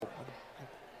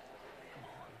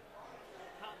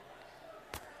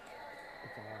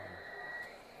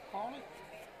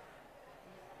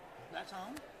That's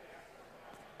home.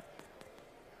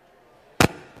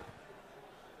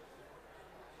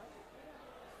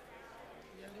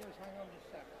 You gotta do is hang on just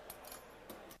a second.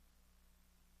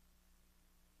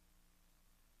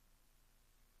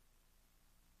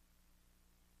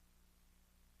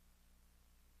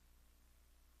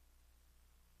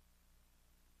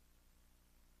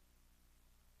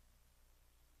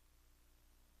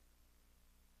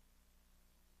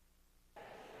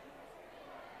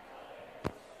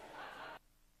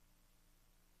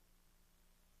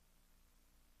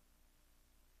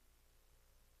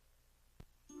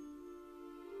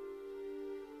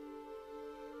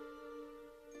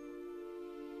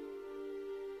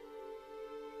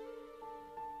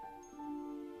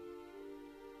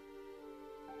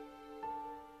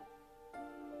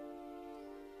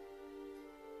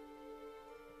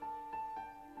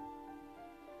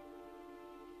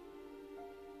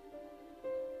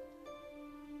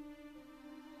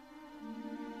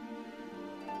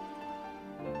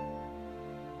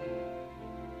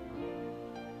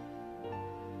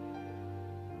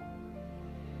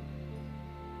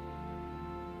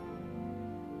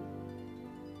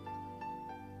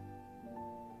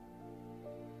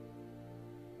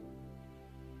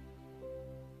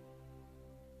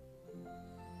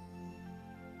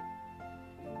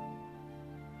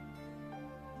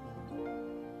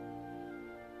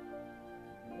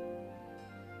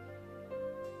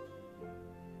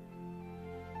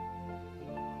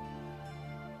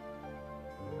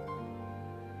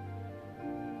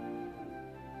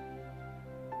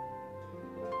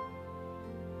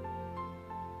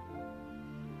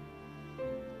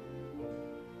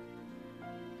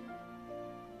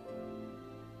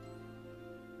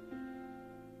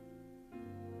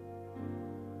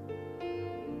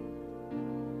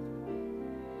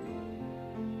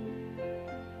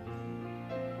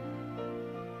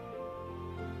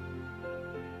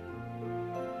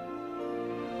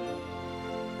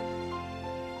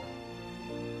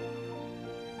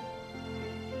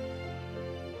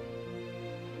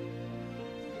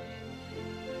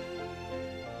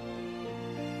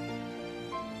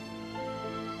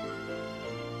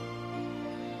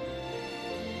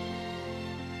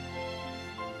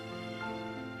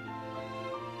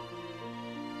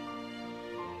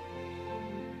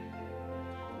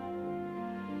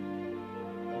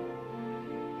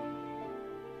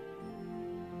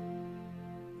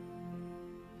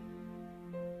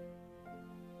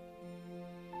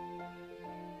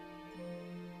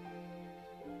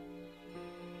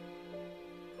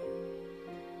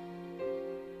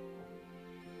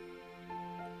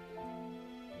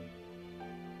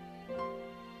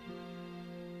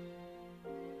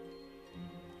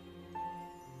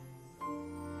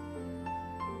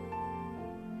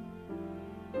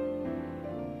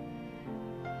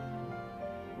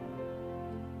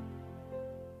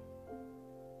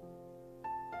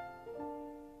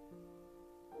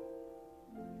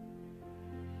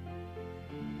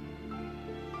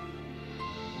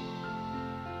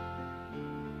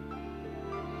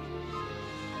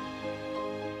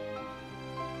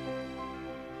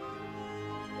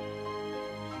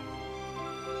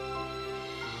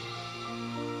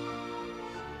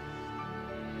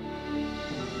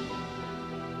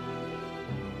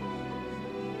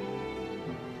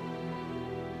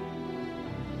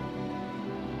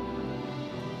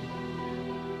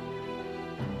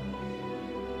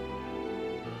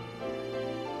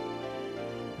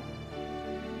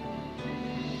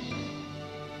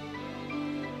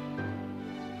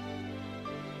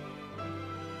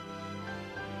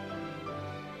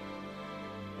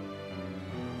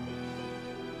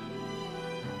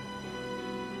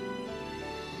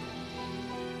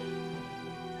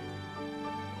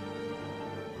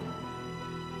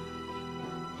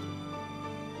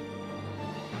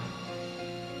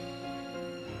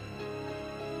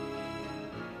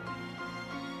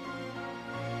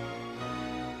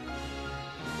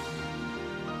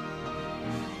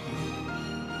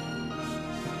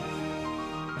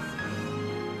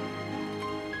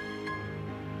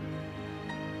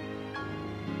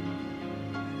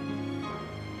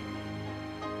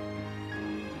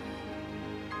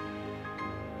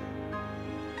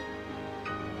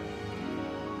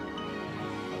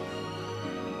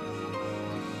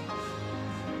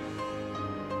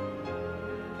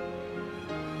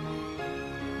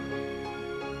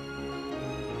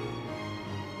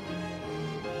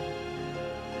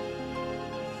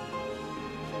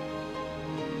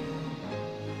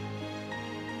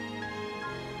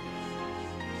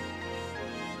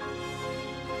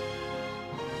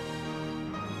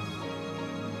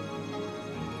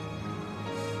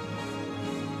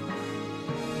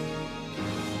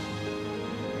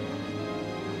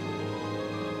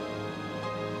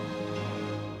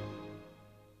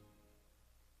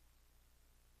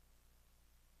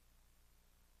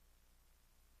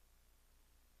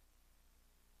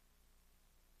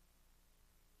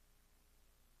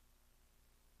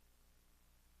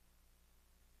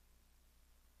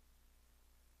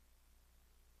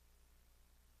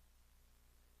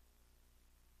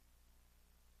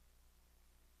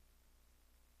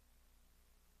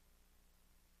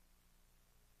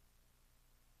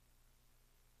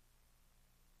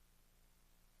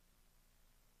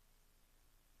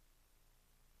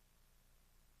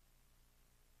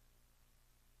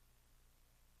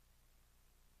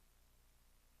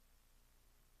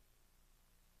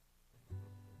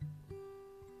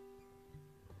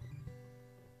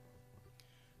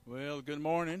 Well, good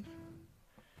morning.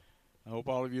 I hope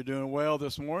all of you are doing well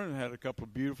this morning. Had a couple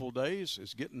of beautiful days.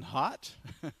 It's getting hot,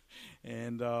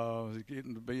 and it's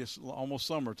getting to be almost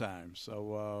summertime.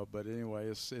 So, but anyway,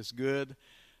 it's good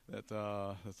that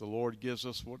the Lord gives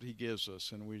us what He gives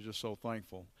us, and we're just so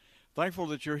thankful. Thankful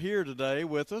that you're here today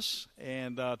with us,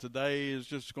 and today is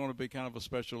just going to be kind of a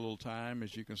special little time.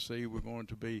 As you can see, we're going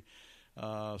to be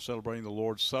celebrating the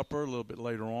Lord's Supper a little bit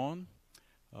later on.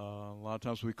 A lot of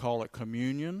times we call it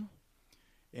communion.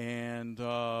 And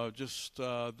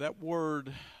that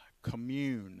word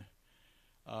commune,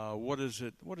 what does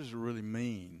it really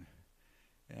mean?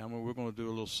 And we're going to do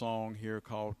a little song here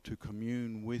called "To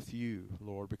Commune with You,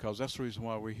 Lord," because that's the reason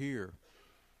why we're here.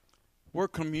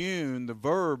 Word commune, the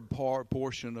verb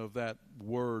portion of that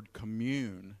word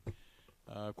commune,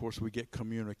 of course we get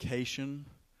communication,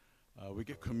 we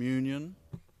get communion.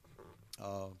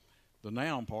 The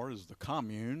noun part is the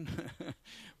commune,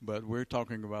 but we're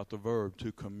talking about the verb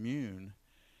to commune.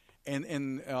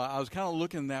 And I was kind of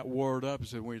looking that word up and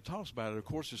said when it talks about it, of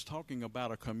course, it's talking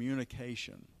about a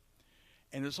communication.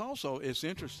 And it's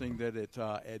interesting that it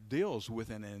deals with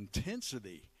an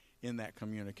intensity in that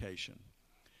communication.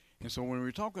 And so when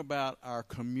we talk about our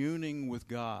communing with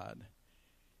God,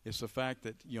 it's the fact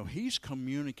that, He's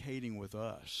communicating with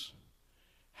us.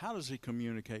 How does He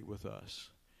communicate with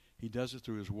us? He does it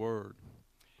through His Word.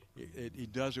 He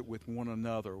does it with one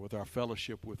another, with our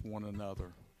fellowship with one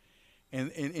another. And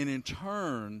in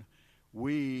turn,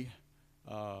 we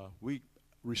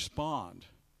respond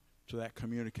to that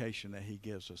communication that He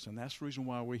gives us. And that's the reason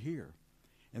why we're here.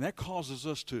 And that causes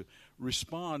us to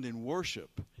respond in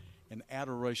worship and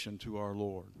adoration to our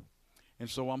Lord. And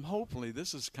so hopefully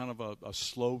this is kind of a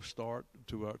slow start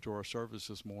to our service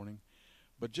this morning.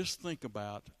 But just think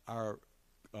about our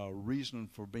reason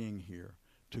for being here,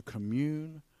 to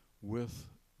commune with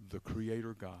the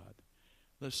Creator God.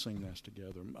 Let's sing this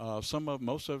together. A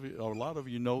lot of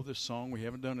you know this song. We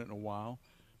haven't done it in a while,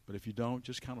 but if you don't,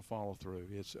 just kind of follow through.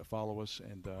 Follow us,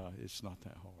 and it's not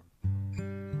that hard.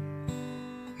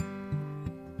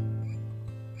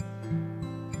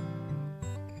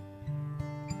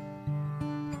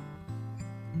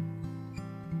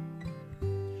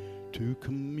 To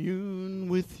commune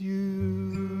with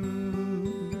you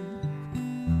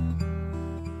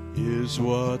is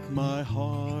what my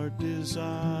heart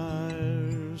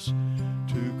desires,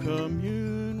 to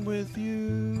commune with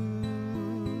you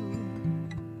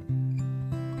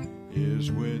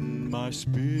is when my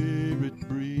spirit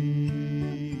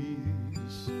breathes,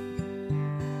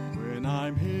 when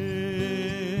I'm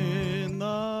in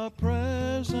the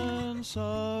presence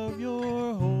of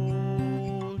your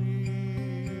holiness,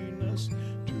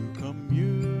 to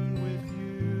commune with you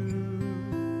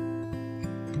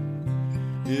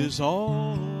is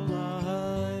all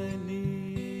I need.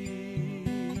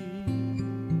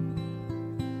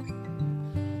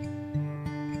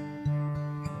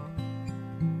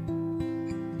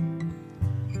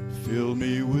 Fill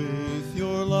me with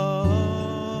your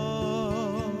love,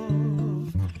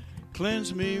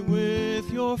 cleanse me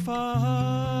with your fire,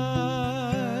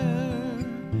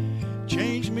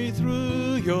 change me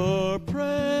through your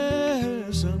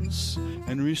presence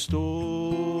and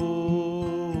restore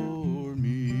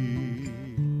me.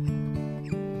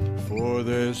 For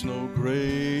there's no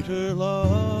greater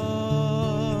love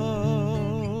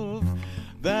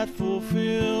that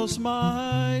fulfills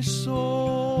my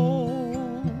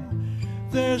soul.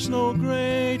 There's no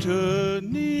greater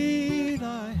need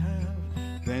I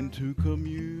have than to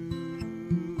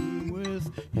commune with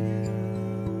you.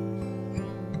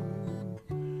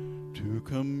 To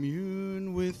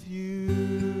commune with you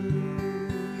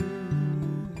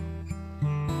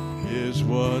is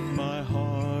what my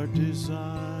heart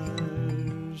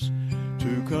desires,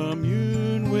 to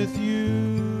commune with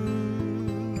you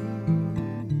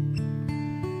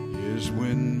is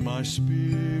when my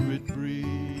spirit breathes,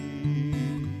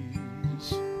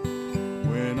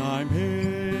 when I'm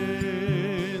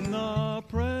in the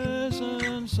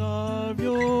presence of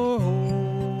your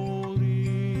holiness,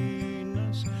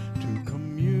 to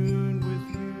commune with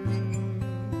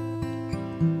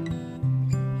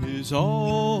you is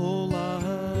all I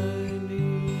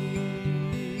need.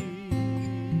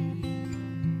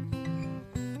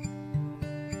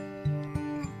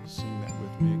 Sing that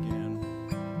with me again.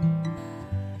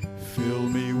 Fill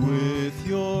me with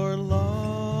your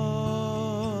love,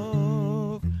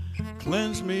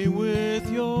 cleanse me with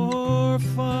your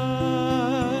fire,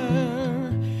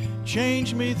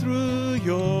 change me through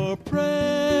your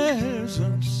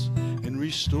presence and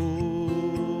restore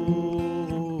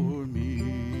me.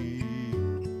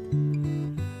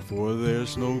 For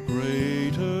there's no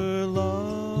greater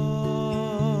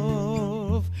love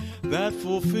that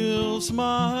fulfills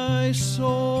my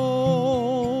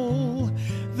soul.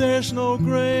 There's no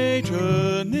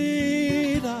greater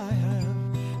need I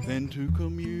have than to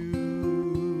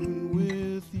commune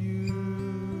with you.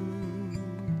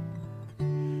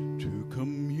 To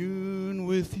commune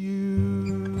with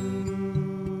you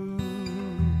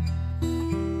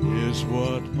is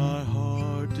what my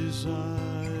heart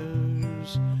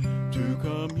desires. To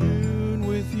commune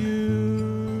with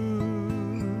you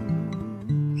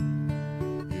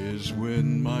is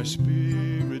when my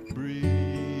spirit breathes.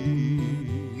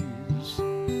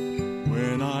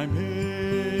 When I'm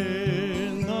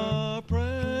in the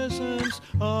presence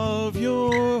of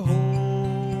your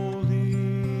holiness,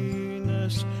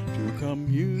 to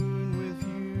commune with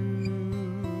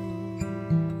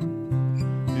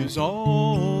you is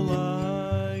all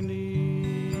I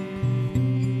need.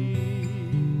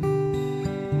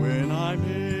 When I'm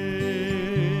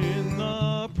in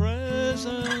the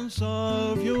presence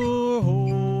of your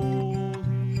holiness,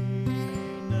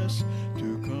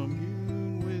 to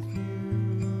commune with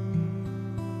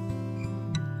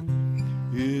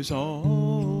you is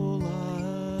all I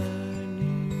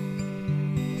need.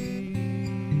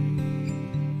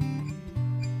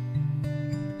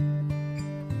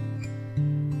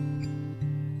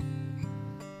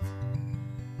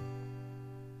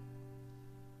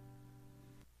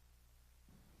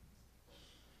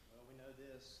 Well, we know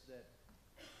this, that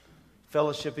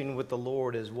fellowshipping with the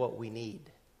Lord is what we need.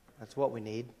 That's what we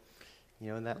need.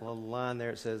 You know, in that little line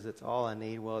there it says, it's all I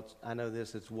need. Well, I know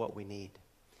this, it's what we need.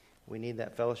 We need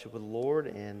that fellowship with the Lord,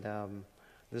 and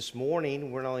this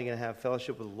morning we're not only going to have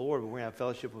fellowship with the Lord, but we're going to have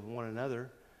fellowship with one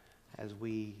another as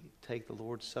we take the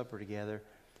Lord's Supper together.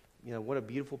 You know, what a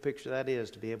beautiful picture that is,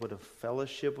 to be able to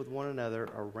fellowship with one another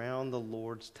around the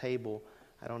Lord's table.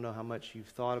 I don't know how much you've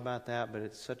thought about that, but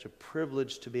it's such a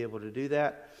privilege to be able to do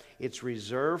that. It's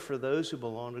reserved for those who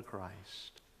belong to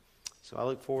Christ. So I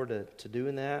look forward to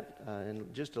doing that in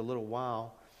just a little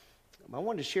while. I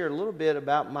wanted to share a little bit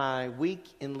about my week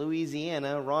in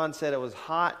Louisiana. Ron said it was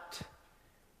hot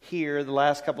here the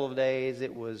last couple of days.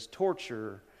 It was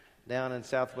torture down in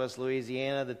southwest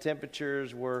Louisiana. The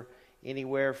temperatures were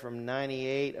anywhere from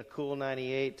 98, a cool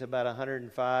 98, to about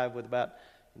 105 with about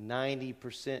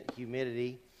 90%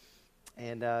 humidity.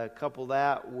 And couple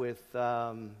that with,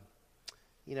 there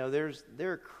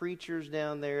are creatures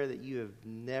down there that you have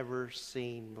never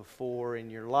seen before in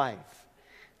your life.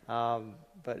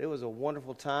 But it was a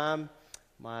wonderful time.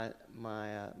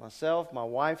 Myself, my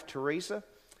wife Teresa,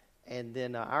 and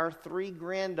then our 3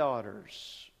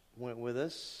 granddaughters went with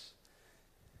us.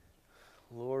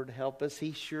 Lord help us.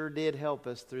 He sure did help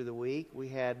us through the week. We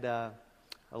had a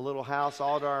little house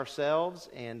all to ourselves,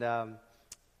 and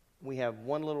we have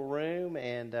one little room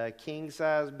and a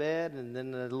king-size bed, and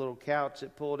then a little couch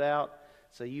that pulled out.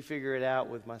 So you figure it out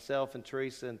with myself and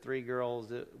Teresa and 3 girls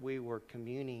that we were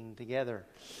communing together.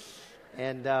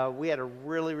 And we had a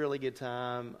really, really good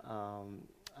time.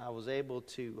 I was able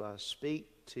to speak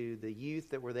to the youth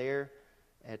that were there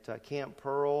at Camp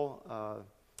Pearl.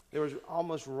 There was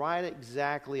almost right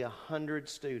exactly 100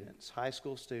 students, high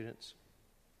school students.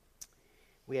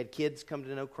 We had kids come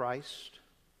to know Christ,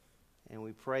 and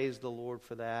we praised the Lord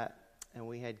for that. And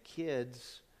we had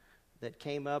kids that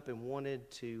came up and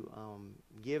wanted to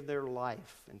give their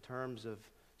life in terms of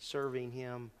serving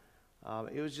Him.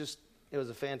 It was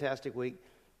a fantastic week.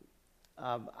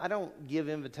 I don't give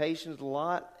invitations a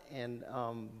lot,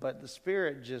 but the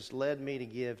Spirit just led me to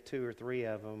give 2 or 3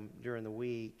 of them during the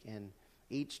week. And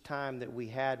each time that we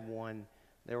had one,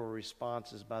 there were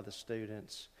responses by the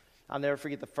students. I'll never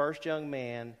forget the first young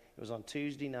man. It was on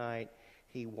Tuesday night.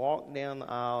 He walked down the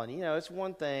aisle, and it's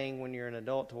one thing when you're an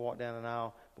adult to walk down an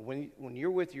aisle, but when you're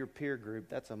with your peer group,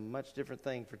 that's a much different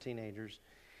thing for teenagers.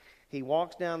 He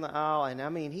walks down the aisle,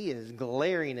 and he is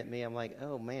glaring at me. I'm like,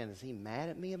 oh man, is he mad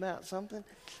at me about something?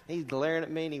 He's glaring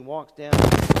at me, and he walks down.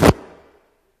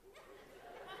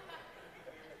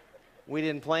 We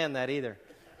didn't plan that either.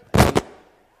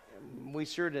 We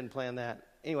sure didn't plan that.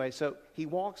 Anyway, so he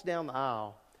walks down the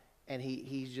aisle, and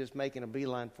he's just making a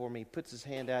beeline for me. He puts his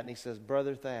hand out, and he says,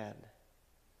 Brother Thad,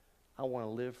 I want to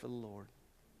live for the Lord.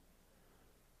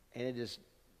 And it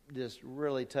just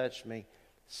really touched me.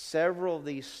 Several of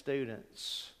these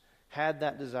students had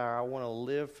that desire. I want to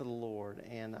live for the Lord.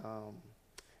 And it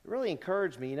really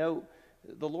encouraged me. The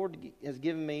Lord has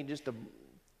given me just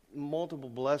multiple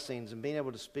blessings and being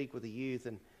able to speak with the youth.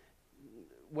 And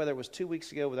whether it was 2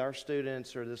 weeks ago with our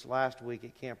students or this last week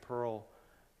at Camp Pearl,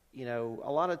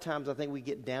 a lot of times I think we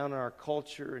get down on our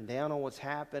culture and down on what's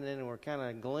happening, and we're kind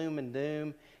of gloom and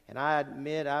doom. And I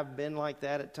admit I've been like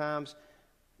that at times.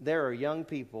 There are young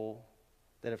people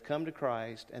that have come to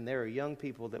Christ, and there are young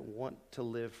people that want to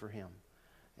live for Him.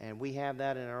 And we have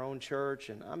that in our own church,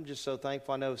 and I'm just so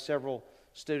thankful. I know several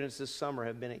students this summer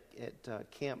have been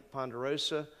at Camp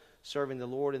Ponderosa serving the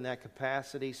Lord in that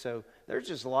capacity. So there's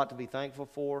just a lot to be thankful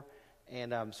for.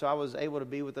 And so I was able to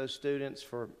be with those students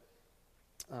for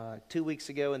 2 weeks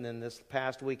ago, and then this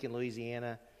past week in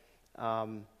Louisiana.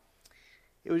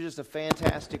 It was just a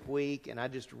fantastic week, and I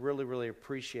just really, really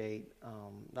appreciate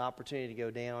the opportunity to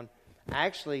go down.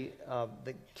 Actually,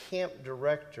 the camp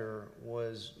director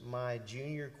was my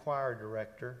junior choir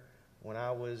director when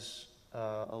I was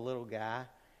a little guy,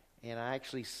 and I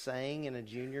actually sang in a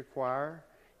junior choir,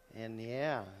 and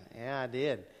yeah, I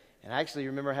did. And I actually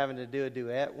remember having to do a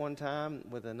duet one time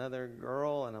with another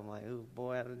girl, and I'm like, oh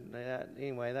boy,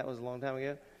 anyway, that was a long time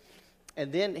ago.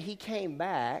 And then he came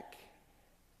back,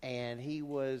 and he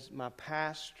was my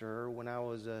pastor when I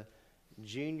was a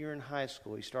junior in high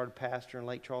school. He started pastoring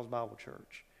Lake Charles Bible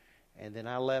Church. And then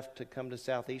I left to come to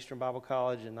Southeastern Bible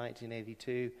College in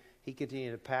 1982. He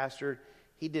continued to pastor.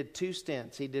 He did 2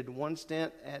 stints. He did 1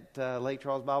 stint at Lake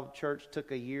Charles Bible Church,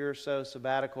 took a year or so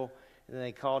sabbatical, and then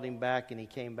they called him back, and he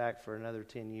came back for another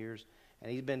 10 years.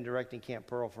 And he's been directing Camp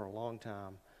Pearl for a long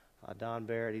time. Don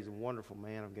Barrett, he's a wonderful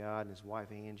man of God, and his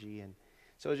wife Angie. And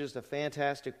so it was just a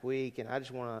fantastic week, and I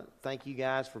just want to thank you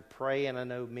guys for praying. I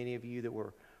know many of you that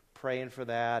were praying for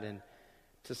that, and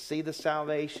to see the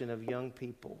salvation of young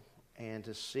people, and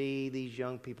to see these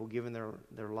young people giving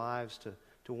their lives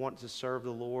to want to serve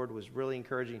the Lord was really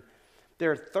encouraging.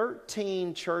 There are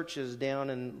 13 churches down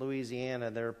in Louisiana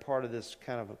that are part of this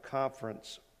kind of a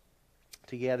conference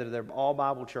together. They're all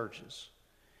Bible churches.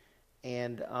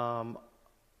 And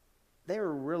there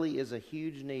really is a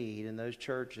huge need in those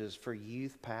churches for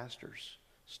youth pastors,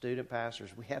 student pastors.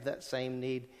 We have that same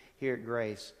need here at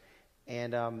Grace.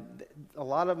 And a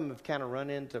lot of them have kind of run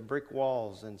into brick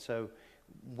walls. And so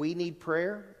we need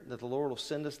prayer that the Lord will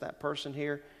send us that person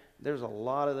here. There's a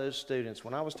lot of those students.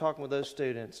 When I was talking with those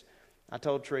students, I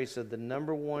told Teresa the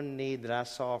number one need that I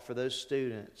saw for those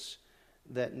students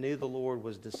that knew the Lord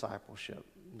was discipleship.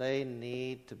 They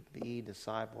need to be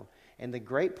discipled. And the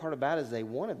great part about it is they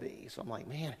want to be. So I'm like,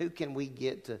 man, who can we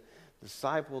get to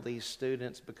disciple these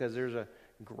students? Because there's a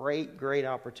great, great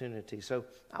opportunity. So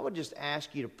I would just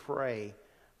ask you to pray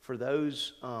for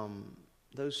those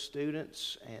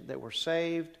students that were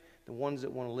saved, the ones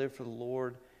that want to live for the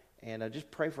Lord, and just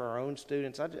pray for our own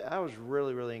students. I was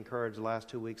really, really encouraged the last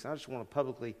 2 weeks. I just want to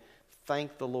publicly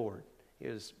thank the Lord. It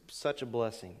was such a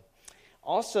blessing.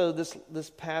 Also,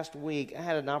 this past week, I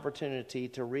had an opportunity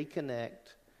to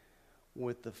reconnect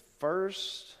with the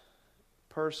first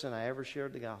person I ever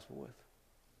shared the gospel with.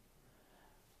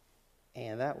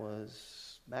 And that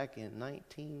was back in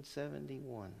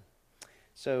 1971.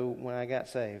 So when I got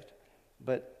saved.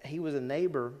 But he was a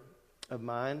neighbor of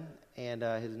mine, and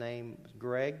his name was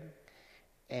Greg.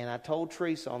 And I told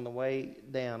Teresa on the way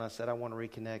down, I said, I want to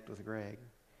reconnect with Greg.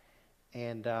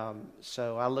 And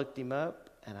so I looked him up,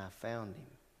 and I found him.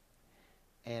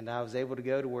 And I was able to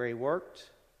go to where he worked,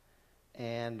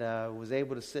 and was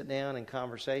able to sit down in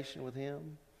conversation with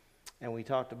him. And we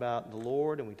talked about the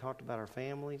Lord, and we talked about our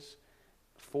families.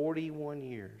 41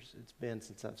 years it's been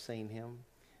since I've seen him.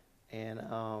 And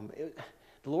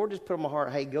the Lord just put on my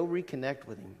heart, hey, go reconnect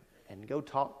with him and go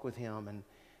talk with him.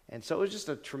 And so it was just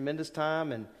a tremendous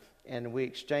time. And we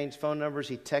exchanged phone numbers.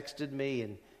 He texted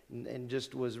me and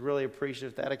just was really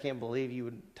appreciative of that. I can't believe you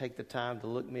would take the time to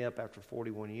look me up after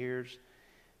 41 years.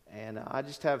 And I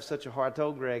just have such a heart. I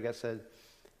told Greg, I said,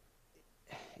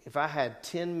 if I had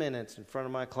 10 minutes in front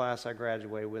of my class I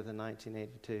graduated with in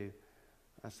 1982,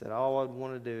 I said, all I'd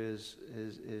want to do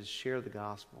is share the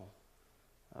gospel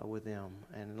with them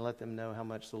and let them know how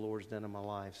much the Lord's done in my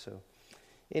life. So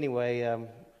anyway,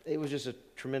 it was just a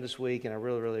tremendous week, and I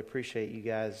really, really appreciate you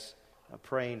guys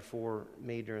praying for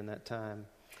me during that time.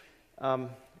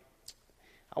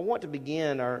 I want to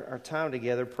begin our time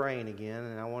together praying again,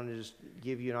 and I want to just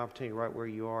give you an opportunity right where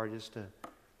you are just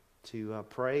to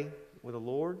pray with the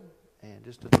Lord and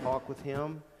just to talk with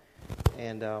Him.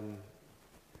 And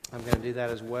I'm going to do that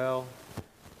as well.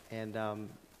 And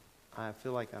I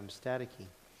feel like I'm staticky.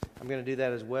 I'm going to do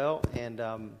that as well. And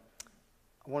I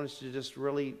want us to just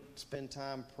really spend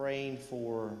time praying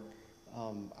for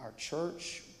our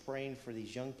church, praying for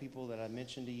these young people that I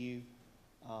mentioned to you,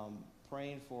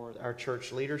 praying for our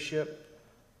church leadership,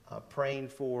 praying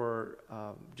for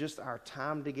just our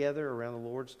time together around the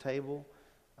Lord's table.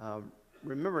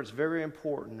 Remember, it's very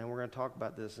important, and we're going to talk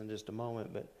about this in just a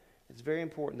moment, but it's very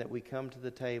important that we come to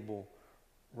the table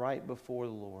right before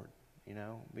the Lord,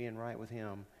 being right with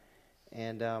Him.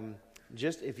 And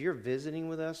just if you're visiting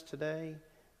with us today,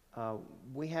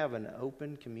 we have an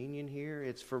open communion here.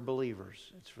 It's for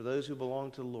believers. It's for those who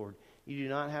belong to the Lord. You do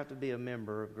not have to be a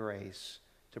member of Grace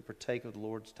to partake of the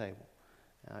Lord's table.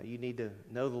 You need to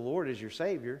know the Lord as your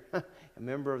Savior. A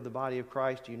member of the body of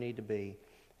Christ you need to be.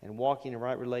 And walking in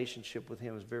right relationship with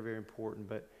Him is very, very important.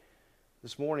 But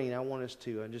this morning I want us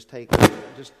to just take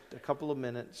just a couple of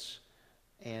minutes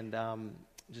and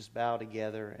just bow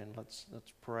together and let's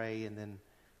pray, and then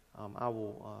I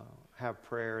will have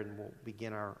prayer and we'll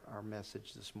begin our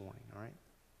message this morning. All right?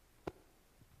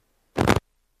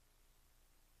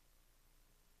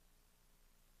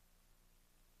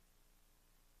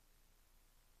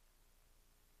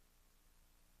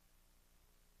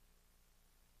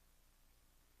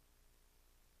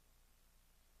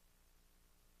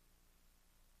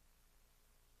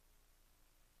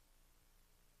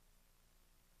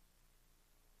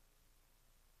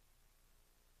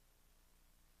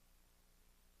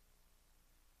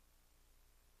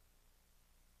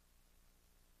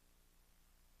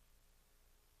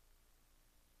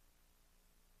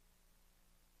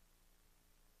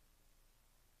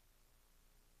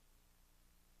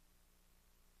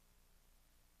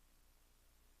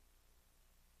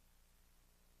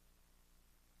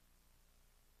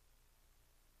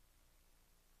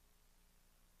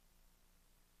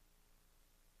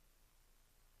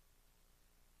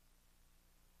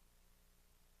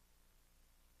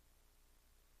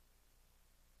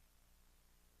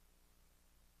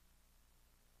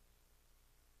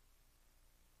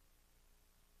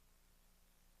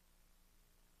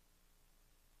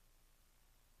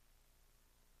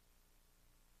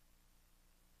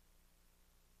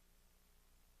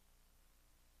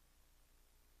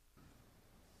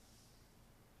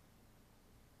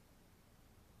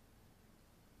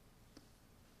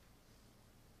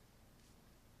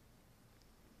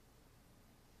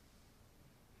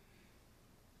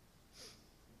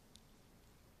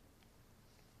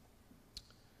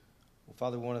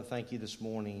 Father, we want to thank you this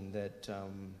morning that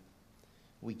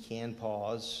we can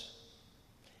pause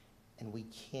and we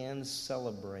can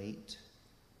celebrate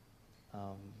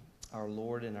our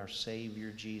Lord and our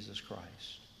Savior, Jesus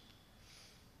Christ.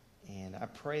 And I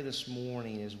pray this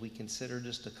morning as we consider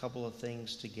just a couple of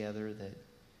things together that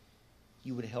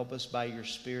you would help us by your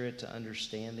Spirit to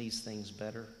understand these things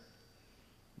better,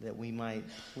 that we might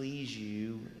please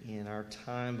you in our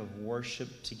time of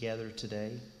worship together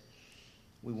today.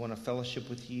 We want to fellowship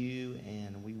with you,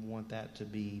 and we want that to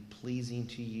be pleasing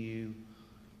to you.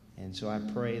 And so I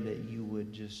pray that you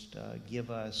would just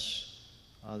give us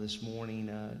this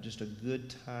morning just a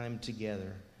good time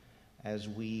together as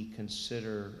we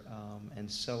consider and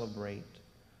celebrate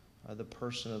the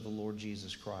person of the Lord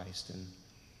Jesus Christ. And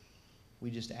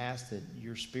we just ask that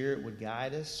your Spirit would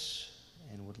guide us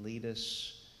and would lead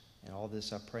us. And all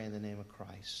this I pray in the name of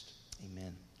Christ.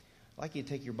 Amen. I'd like you to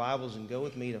take your Bibles and go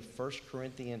with me to 1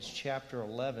 Corinthians chapter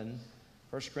 11.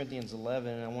 1 Corinthians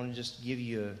 11, and I want to just give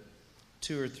you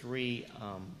 2 or 3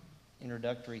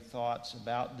 introductory thoughts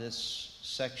about this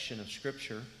section of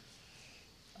Scripture.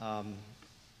 As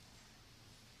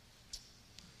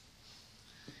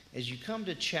you come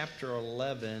to chapter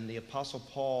 11, the Apostle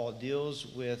Paul deals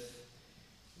with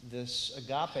this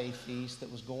agape feast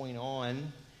that was going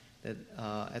on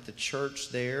at the church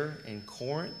there in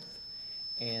Corinth.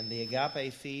 And the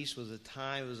agape feast was a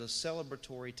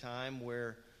celebratory time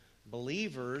where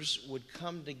believers would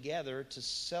come together to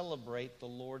celebrate the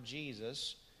Lord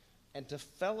Jesus and to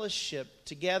fellowship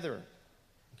together.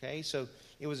 Okay, so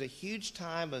it was a huge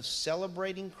time of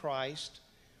celebrating Christ,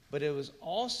 but it was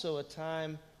also a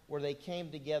time where they came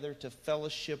together to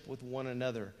fellowship with one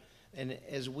another. And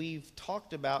as we've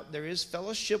talked about, there is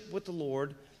fellowship with the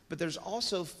Lord, but there's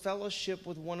also fellowship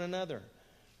with one another.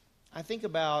 I think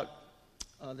about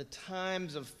the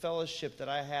times of fellowship that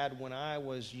I had when I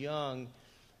was young.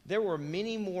 There were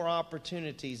many more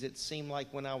opportunities, it seemed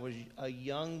like, when I was a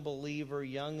young believer,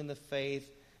 young in the faith,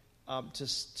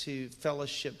 to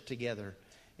fellowship together.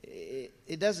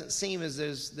 It doesn't seem as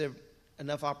there's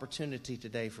enough opportunity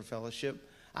today for fellowship.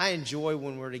 I enjoy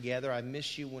when we're together. I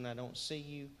miss you when I don't see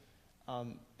you.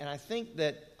 And I think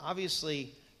that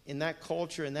obviously in that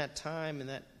culture, in that time, in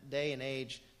that day and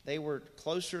age, they were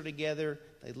closer together.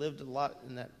 They lived a lot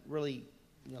in that really,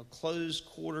 closed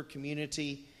quarter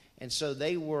community. And so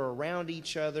they were around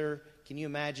each other. Can you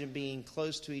imagine being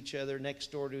close to each other,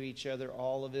 next door to each other,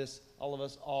 all of us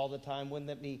all the time? Wouldn't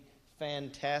that be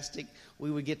fantastic?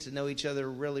 We would get to know each other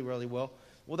really, really well.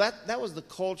 Well, that was the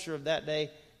culture of that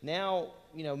day. Now,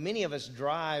 many of us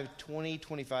drive 20,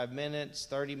 25 minutes,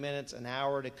 30 minutes, an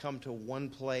hour to come to one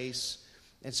place.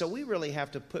 And so we really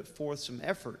have to put forth some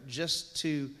effort just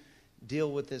to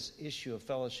deal with this issue of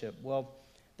fellowship. Well,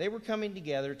 They were coming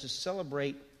together to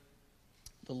celebrate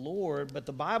the Lord, but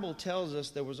the Bible tells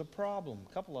us there was a problem,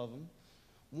 a couple of them.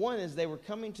 One is they were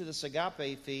coming to this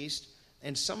agape feast,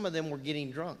 and some of them were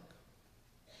getting drunk.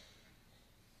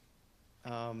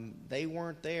 They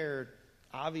weren't there,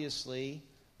 obviously,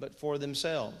 but for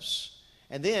themselves.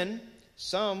 And then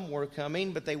some were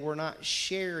coming, but they were not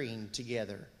sharing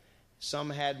together. Some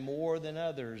had more than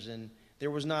others, and there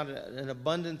was not an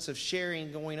abundance of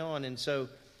sharing going on. And so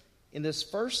in this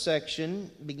first section,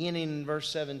 beginning in verse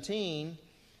 17,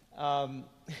 Paul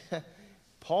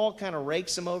kind of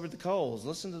rakes them over the coals.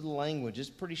 Listen to the language. It's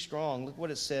pretty strong. Look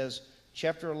what it says,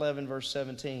 chapter 11, verse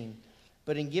 17.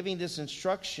 But in giving this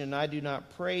instruction, I do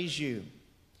not praise you,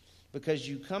 because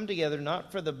you come together not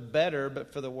for the better,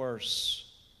 but for the worse.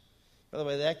 By the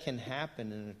way, that can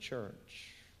happen in a church.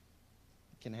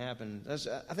 It can happen.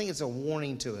 I think it's a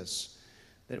warning to us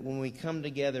that when we come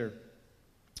together,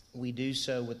 we do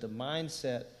so with the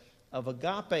mindset of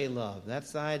agape love.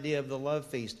 That's the idea of the love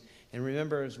feast. And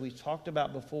remember, as we talked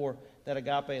about before, that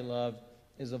agape love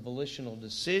is a volitional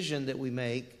decision that we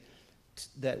make,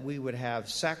 that we would have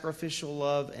sacrificial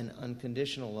love and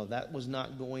unconditional love. That was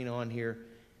not going on here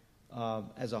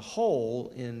as a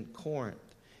whole in Corinth.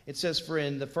 It says, for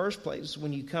in the first place,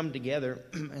 when you come together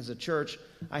as a church,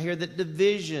 I hear that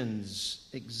divisions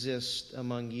exist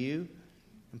among you.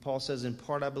 And Paul says, in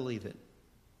part I believe it.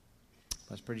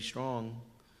 That's pretty strong.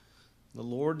 The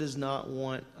Lord does not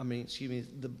want,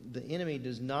 the enemy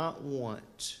does not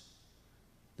want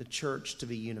the church to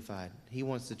be unified. He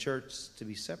wants the church to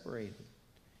be separated.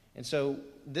 And so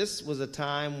this was a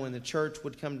time when the church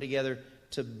would come together,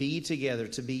 to be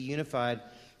unified.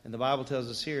 And the Bible tells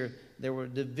us here, there were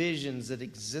divisions that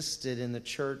existed in the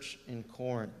church in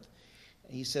Corinth.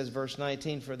 He says, verse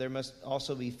 19, for there must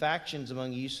also be factions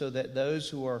among you, so that those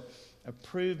who are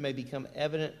approved may become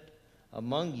evident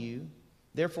among you.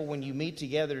 Therefore, when you meet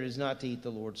together, it is not to eat the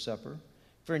Lord's Supper.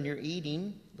 For in your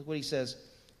eating, look what he says,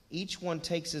 each one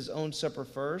takes his own supper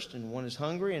first, and one is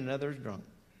hungry and another is drunk.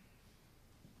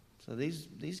 So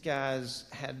these guys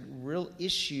had real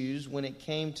issues when it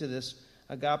came to this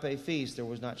agape feast. There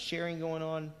was not sharing going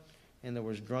on, and there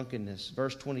was drunkenness.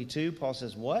 Verse 22, Paul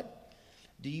says, what?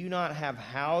 Do you not have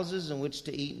houses in which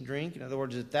to eat and drink? In other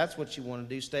words, if that's what you want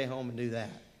to do, stay home and do that.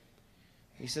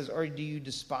 He says, or do you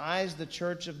despise the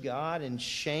church of God and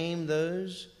shame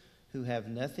those who have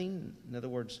nothing? In other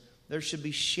words, there should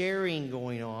be sharing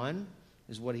going on,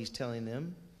 is what he's telling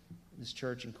them, this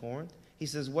church in Corinth. He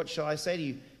says, what shall I say to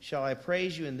you? Shall I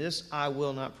praise you in this? I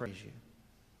will not praise you.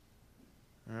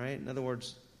 All right? In other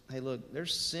words, hey, look,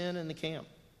 there's sin in the camp.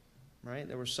 Right?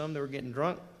 There were some that were getting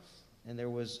drunk, and there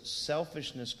was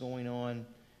selfishness going on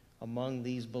among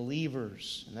these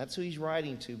believers. And that's who he's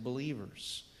writing to,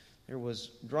 believers. There was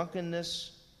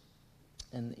drunkenness,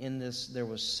 and in this there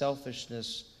was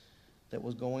selfishness that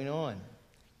was going on.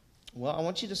 Well, I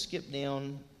want you to skip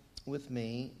down with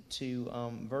me to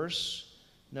verse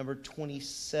number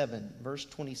 27. Verse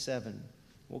 27.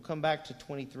 We'll come back to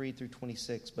 23 through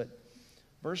 26. But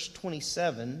verse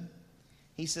 27,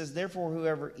 he says, therefore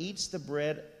whoever eats the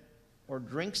bread or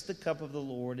drinks the cup of the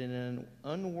Lord in an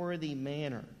unworthy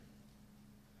manner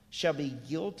shall be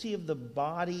guilty of the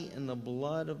body and the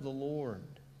blood of the Lord.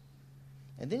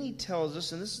 And then he tells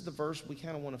us, and this is the verse we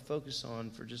kind of want to focus on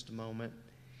for just a moment,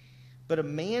 but a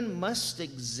man must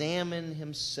examine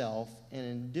himself, and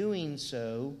in doing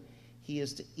so, he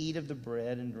is to eat of the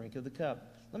bread and drink of the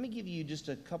cup. Let me give you just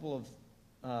a couple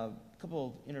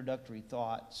of introductory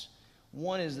thoughts.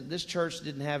 One is that this church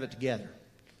didn't have it together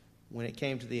when it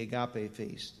came to the agape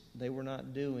feast. They were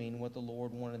not doing what the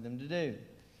Lord wanted them to do.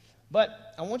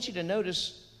 But I want you to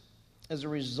notice, as a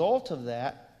result of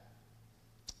that,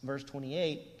 verse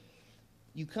 28,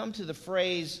 you come to the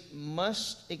phrase,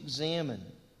 must examine.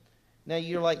 Now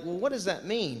you're like, well, what does that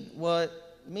mean? Well, it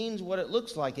means what it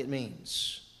looks like it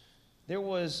means. There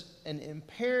was an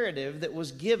imperative that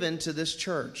was given to this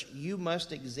church. You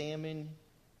must examine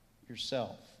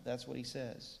yourself. That's what he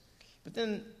says. But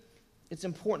then it's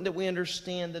important that we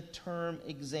understand the term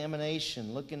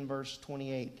examination. Look in verse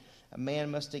 28. A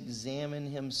man must examine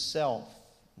himself.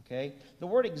 Okay? The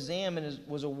word examine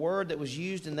was a word that was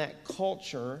used in that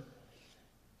culture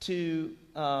to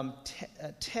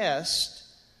test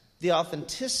the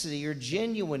authenticity or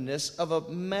genuineness of a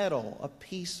metal, a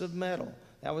piece of metal.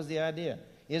 That was the idea.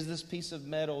 Is this piece of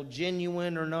metal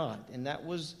genuine or not? And that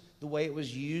was the way it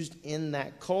was used in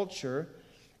that culture.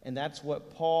 And that's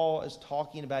what Paul is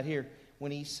talking about here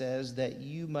when he says that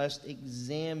you must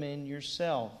examine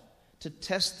yourself to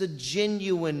test the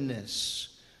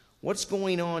genuineness. What's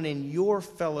going on in your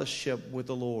fellowship with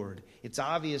the Lord? It's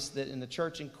obvious that in the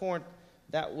church in Corinth,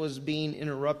 that was being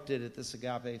interrupted at this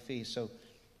agape feast. So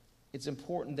it's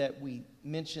important that we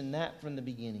mention that from the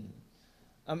beginning.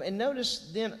 And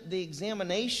notice then the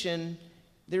examination,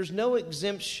 there's no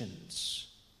exemptions.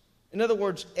 In other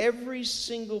words, every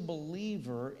single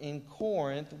believer in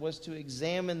Corinth was to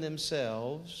examine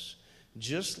themselves,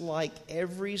 just like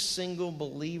every single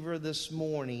believer this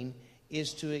morning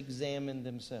is to examine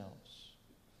themselves.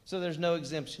 So there's no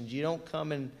exemptions. You don't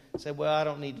come and say, well, I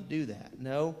don't need to do that.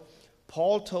 No.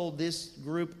 Paul told this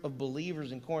group of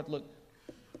believers in Corinth, look,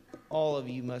 all of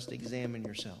you must examine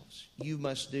yourselves. You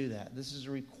must do that. This is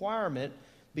a requirement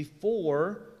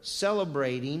before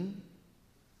celebrating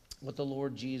what the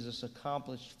Lord Jesus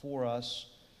accomplished for us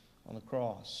on the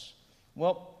cross.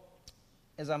 Well,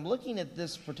 as I'm looking at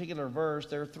this particular verse,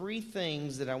 there are three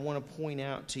things that I want to point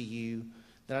out to you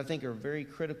that I think are very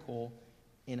critical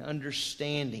in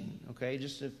understanding, okay?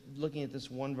 Just looking at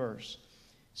this one verse.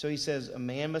 So he says, a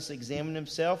man must examine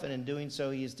himself, and in doing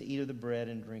so he is to eat of the bread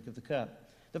and drink of the cup.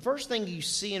 The first thing you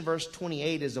see in verse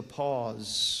 28 is a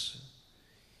pause.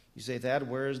 You say, Thad,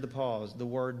 where is the pause? The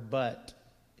word but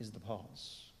is the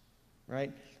pause,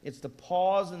 right? It's the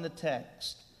pause in the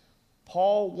text.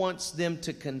 Paul wants them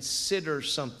to consider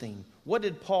something. What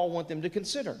did Paul want them to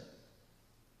consider?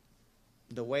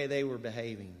 The way they were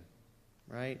behaving,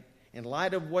 right? In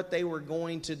light of what they were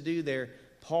going to do there,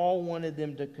 Paul wanted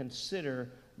them to consider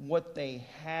what they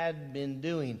had been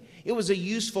doing. It was a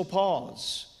useful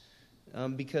pause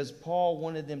because Paul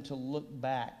wanted them to look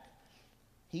back.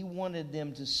 He wanted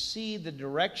them to see the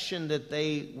direction that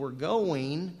they were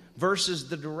going versus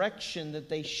the direction that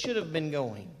they should have been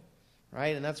going,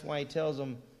 right? And that's why he tells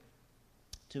them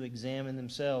to examine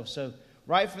themselves. So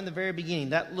right from the very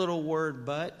beginning, that little word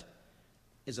but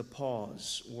is a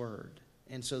pause word.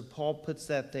 And so Paul puts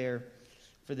that there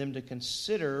for them to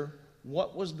consider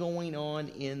what was going on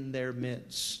in their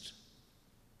midst.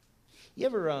 You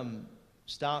ever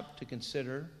stop to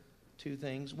consider two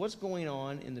things? What's going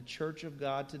on in the church of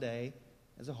God today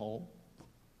as a whole?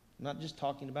 I'm not just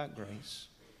talking about Grace.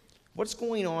 What's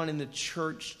going on in the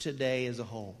church today as a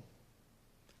whole?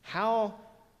 How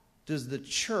does the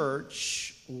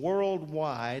church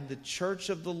worldwide, the church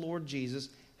of the Lord Jesus,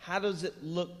 how does it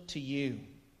look to you?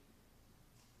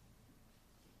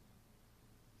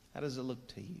 How does it look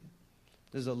to you?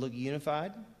 Does it look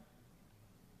unified?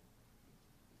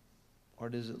 Or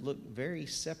does it look very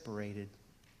separated?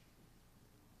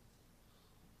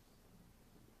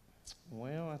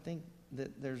 Well, I think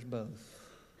that there's both.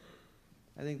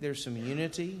 I think there's some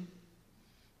unity,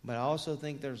 but I also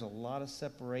think there's a lot of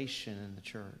separation in the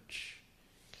church.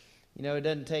 You know, it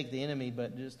doesn't take the enemy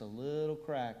but just a little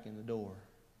crack in the door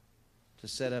to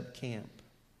set up camp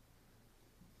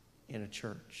in a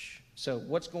church. So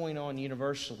what's going on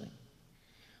universally?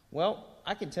 Well,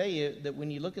 I can tell you that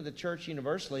when you look at the church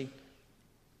universally,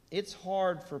 it's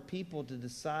hard for people to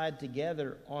decide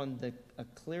together on a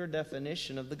clear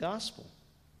definition of the gospel.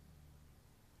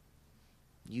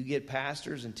 You get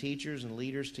pastors and teachers and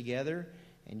leaders together,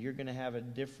 and you're going to have a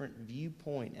different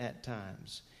viewpoint at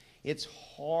times. It's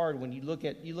hard when you look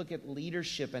at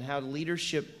leadership and how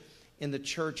leadership in the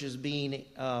church is being,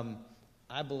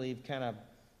 I believe, kind of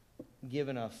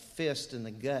given a fist in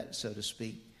the gut, so to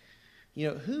speak. You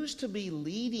know, who's to be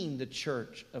leading the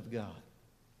church of God?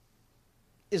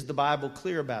 Is the Bible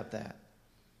clear about that?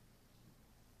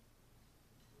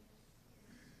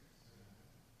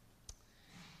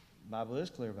 The Bible is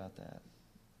clear about that.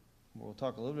 We'll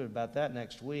talk a little bit about that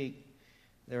next week.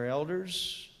 There are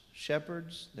elders,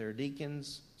 shepherds, there are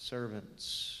deacons,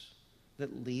 servants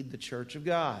that lead the church of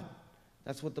God.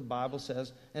 That's what the Bible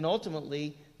says. And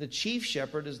ultimately, the chief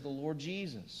shepherd is the Lord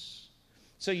Jesus.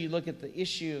 So you look at the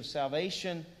issue of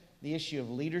salvation, the issue of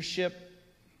leadership,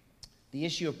 the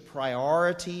issue of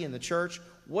priority in the church.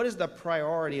 What is the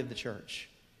priority of the church?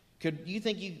 Could you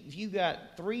think if you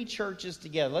got 3 churches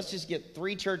together, let's just get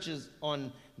 3 churches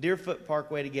on Deerfoot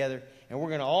Parkway together, and we're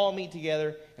going to all meet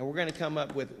together, and we're going to come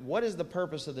up with what is the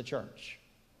purpose of the church?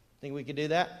 Think we could do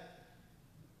that?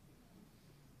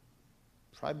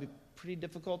 Probably pretty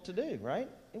difficult to do, right?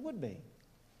 It would be.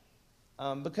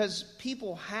 Because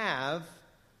people have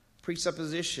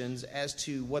presuppositions as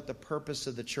to what the purpose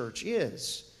of the church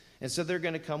is. And so they're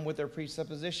going to come with their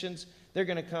presuppositions. They're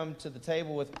going to come to the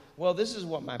table with, well, this is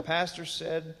what my pastor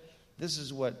said. This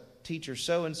is what teacher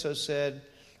so-and-so said.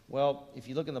 Well, if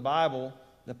you look in the Bible,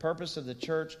 the purpose of the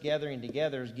church gathering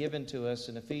together is given to us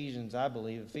in Ephesians, I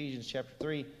believe, Ephesians chapter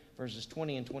 3, verses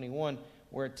 20 and 21,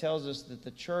 where it tells us that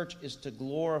the church is to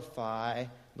glorify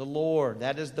the Lord.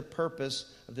 That is the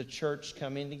purpose of the church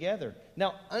coming together.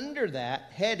 Now, under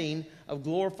that heading of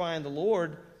glorifying the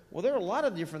Lord, well, there are a lot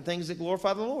of different things that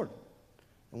glorify the Lord.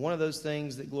 And one of those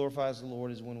things that glorifies the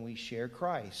Lord is when we share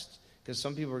Christ. Because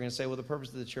some people are going to say, well, the purpose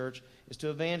of the church is to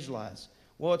evangelize.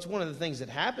 Well, it's one of the things that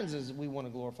happens is we want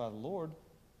to glorify the Lord,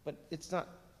 but it's not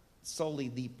solely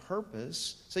the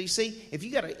purpose. So you see, if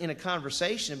you got in a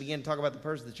conversation and begin to talk about the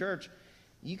purpose of the church,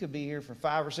 you could be here for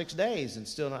 5 or 6 days and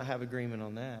still not have agreement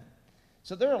on that.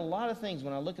 So there are a lot of things.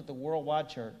 When I look at the worldwide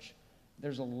church,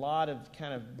 there's a lot of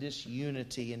kind of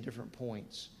disunity in different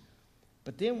points.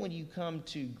 But then when you come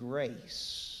to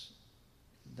grace,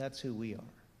 that's who we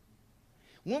are.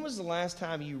 When was the last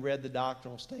time you read the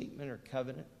doctrinal statement or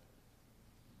covenant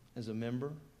as a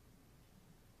member?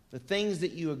 The things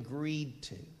that you agreed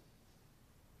to.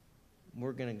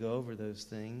 We're going to go over those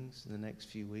things in the next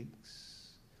few weeks.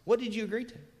 What did you agree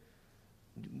to?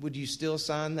 Would you still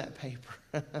sign that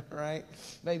paper? Right?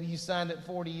 Maybe you signed it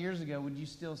 40 years ago. Would you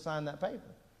still sign that paper?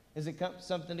 Is it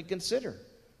something to consider?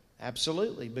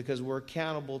 Absolutely, because we're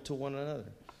accountable to one another.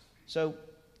 So,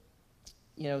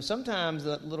 sometimes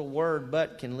that little word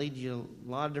 "but" can lead you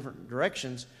a lot of different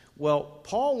directions. Well,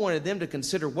 Paul wanted them to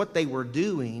consider what they were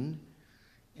doing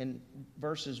and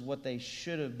versus what they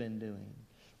should have been doing.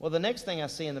 Well, the next thing I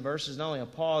see in the verse is not only a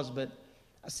pause, but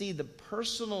I see the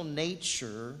personal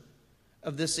nature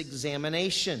of this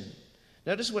examination.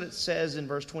 Notice what it says in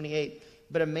verse 28.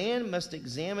 But a man must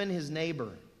examine his neighbor.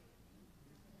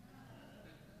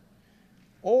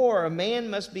 Or a man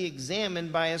must be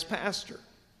examined by his pastor.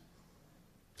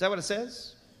 Is that what it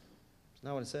says? It's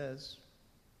not what it says.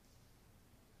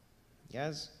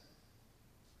 Guys,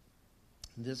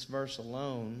 this verse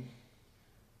alone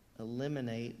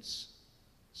eliminates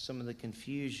some of the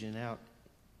confusion out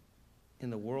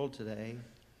in the world today.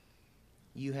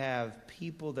 You have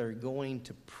people that are going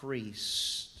to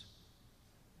priests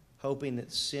hoping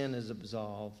that sin is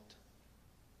absolved.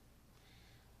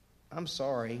 I'm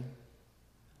sorry,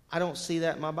 I don't see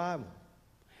that in my Bible.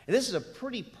 And this is a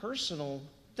pretty personal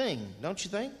thing, don't you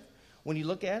think? When you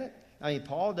look at it, I mean,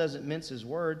 Paul doesn't mince his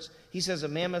words. He says a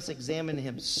man must examine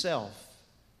himself,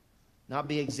 not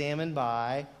be examined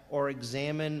by or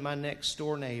examine my next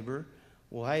door neighbor.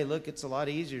 Well, hey, look, it's a lot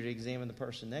easier to examine the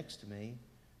person next to me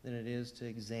than it is to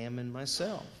examine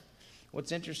myself.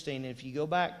 What's interesting, if you go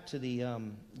back to the,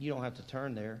 you don't have to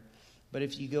turn there, but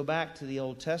if you go back to the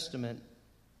Old Testament,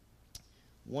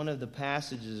 one of the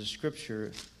passages of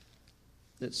Scripture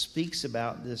that speaks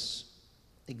about this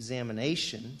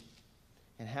examination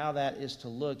and how that is to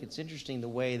look, it's interesting the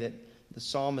way that the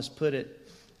psalmist put it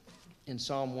in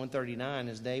Psalm 139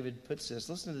 as David puts this.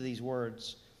 Listen to these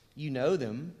words. You know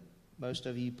them. Most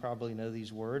of you probably know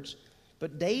these words.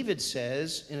 But David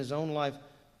says in his own life,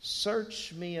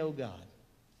 search me, O God.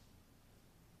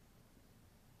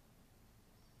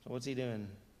 So what's he doing?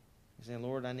 He's saying,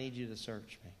 Lord, I need you to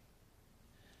search me.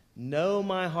 Know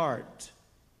my heart.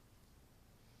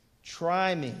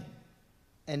 Try me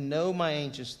and know my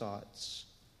anxious thoughts.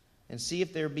 And see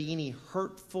if there be any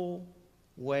hurtful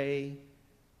way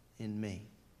in me.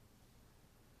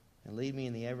 And lead me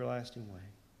in the everlasting way.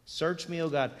 Search me, O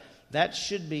God. That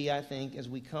should be, I think, as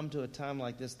we come to a time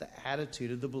like this, the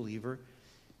attitude of the believer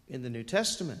in the New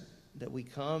Testament. That we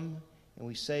come and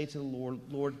we say to the Lord,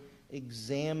 Lord,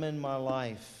 examine my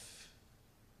life.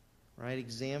 Right?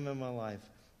 Examine my life.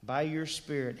 By your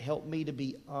Spirit, help me to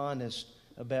be honest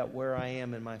about where I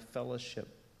am in my fellowship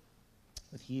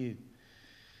with you.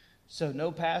 So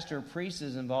no pastor or priest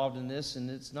is involved in this, and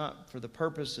it's not for the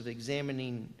purpose of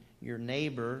examining your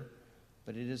neighbor,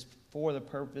 but it is for the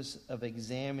purpose of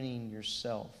examining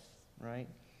yourself, right?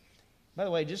 By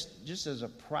the way, just as a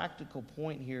practical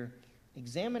point here,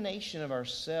 examination of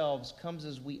ourselves comes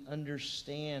as we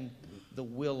understand the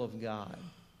will of God.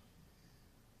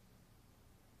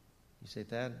 You say,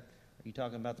 Thad, are you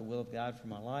talking about the will of God for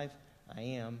my life? I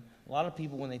am. A lot of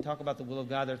people, when they talk about the will of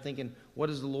God, they're thinking, what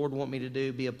does the Lord want me to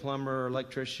do? Be a plumber or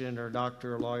electrician or a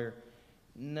doctor or lawyer?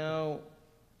 No.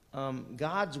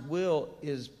 God's will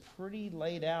is pretty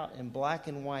laid out in black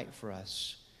and white for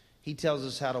us. He tells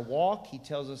us how to walk. He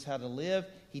tells us how to live.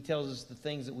 He tells us the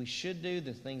things that we should do,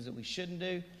 the things that we shouldn't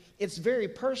do. It's very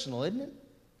personal, isn't it?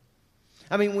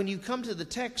 I mean, when you come to the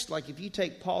text, like if you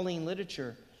take Pauline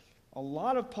literature, a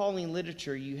lot of Pauline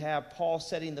literature, you have Paul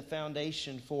setting the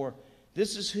foundation for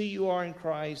this is who you are in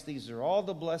Christ. These are all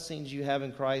the blessings you have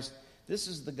in Christ. This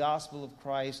is the gospel of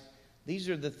Christ. These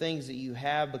are the things that you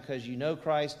have because you know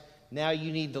Christ. Now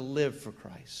you need to live for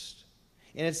Christ.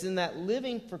 And it's in that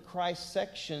living for Christ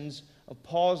sections of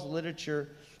Paul's literature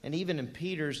and even in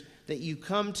Peter's that you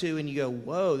come to and you go,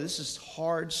 whoa, this is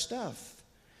hard stuff.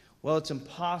 Well, it's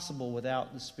impossible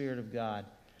without the Spirit of God.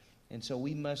 And so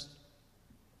we must,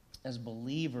 as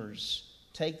believers,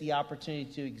 take the opportunity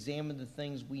to examine the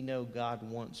things we know God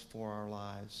wants for our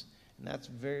lives. And that's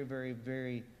very, very,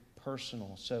 very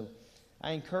personal. So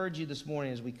I encourage you this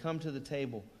morning as we come to the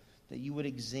table that you would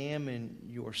examine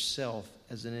yourself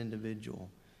as an individual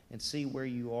and see where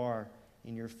you are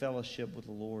in your fellowship with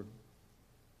the Lord.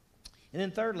 And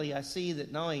then thirdly, I see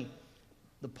that not only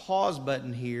the pause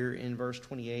button here in verse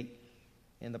 28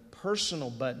 and the personal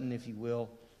button, if you will,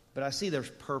 but I see there's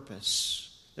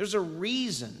purpose. There's a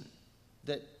reason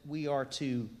that we are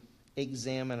to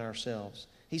examine ourselves.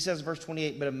 He says, verse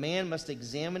 28, but a man must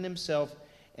examine himself,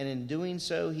 and in doing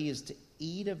so, he is to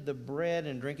eat of the bread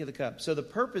and drink of the cup. So the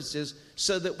purpose is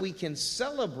so that we can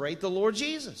celebrate the Lord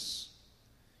Jesus.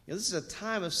 You know, this is a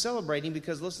time of celebrating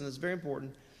because, listen, it's very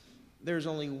important. There's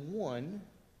only one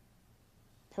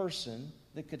person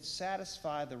that could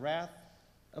satisfy the wrath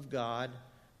of God,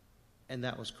 and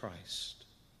that was Christ.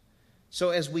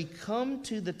 So as we come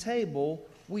to the table,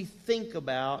 we think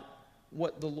about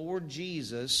what the Lord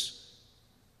Jesus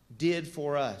did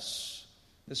for us.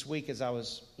 This week as I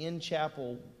was in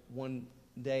chapel one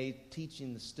day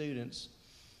teaching the students,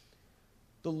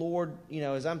 the Lord, you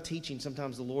know, as I'm teaching,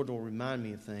 sometimes the Lord will remind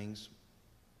me of things.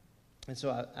 And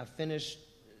so I finished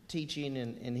teaching,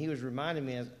 and he was reminding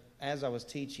me as I was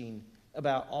teaching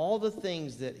about all the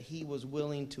things that he was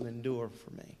willing to endure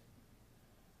for me.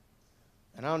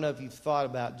 And I don't know if you've thought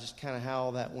about just kind of how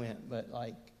all that went, but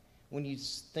like when you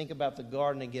think about the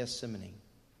Garden of Gethsemane,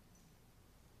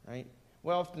 right?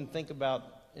 We often think about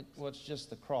it's just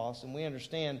the cross, and we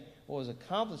understand what was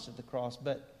accomplished at the cross,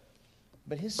 but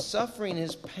his suffering,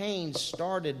 his pain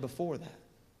started before that.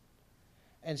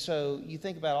 And so you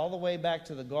think about all the way back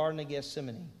to the Garden of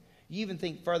Gethsemane. You even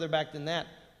think further back than that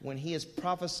when he is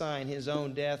prophesying his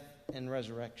own death and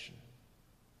resurrection.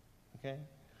 Okay?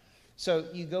 So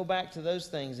you go back to those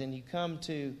things and you come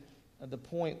to the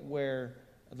point where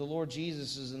the Lord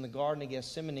Jesus is in the Garden of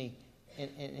Gethsemane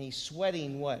and he's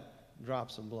sweating what?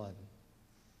 Drops of blood.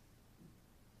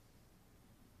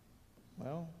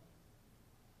 Well,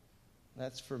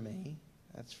 that's for me.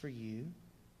 That's for you.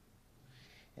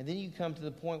 And then you come to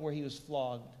the point where he was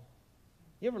flogged.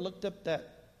 You ever looked up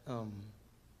that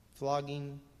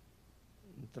flogging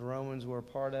that the Romans were a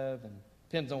part of? And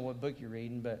depends on what book you're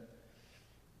reading, but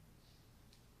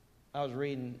I was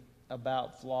reading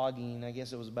about flogging, I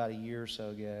guess it was about a year or so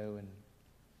ago, and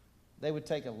they would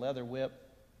take a leather whip,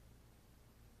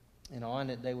 and on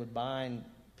it they would bind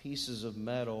pieces of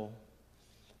metal.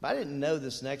 But I didn't know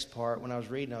this next part. When I was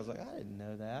reading, I was like, I didn't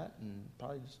know that, and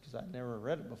probably just because I'd never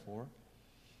read it before.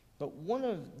 But one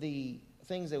of the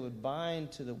things they would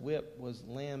bind to the whip was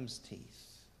lamb's teeth.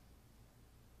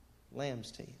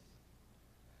 Lamb's teeth.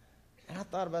 And I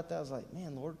thought about that. I was like,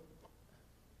 man, Lord,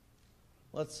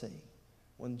 let's see.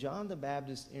 When John the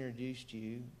Baptist introduced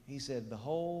you, he said,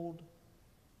 behold,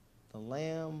 the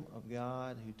Lamb of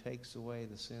God who takes away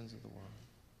the sins of the world.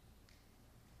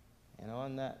 And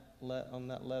on that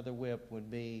leather whip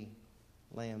would be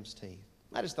lamb's teeth.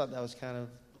 I just thought that was kind of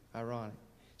ironic.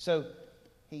 So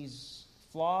he's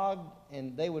flogged,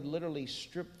 and they would literally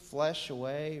strip flesh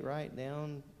away right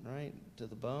down, right, to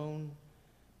the bone,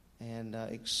 and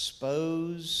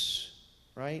expose,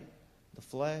 right, the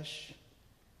flesh.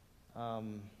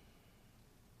 And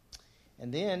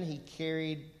then he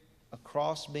carried a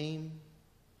crossbeam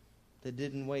that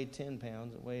didn't weigh 10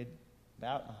 pounds. It weighed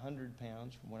about 100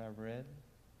 pounds from what I've read.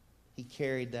 He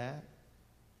carried that.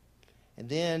 And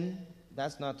then,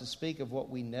 that's not to speak of what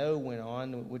we know went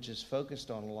on, which is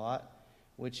focused on a lot,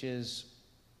 which is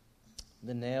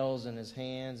the nails in his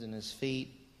hands and his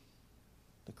feet,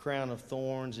 the crown of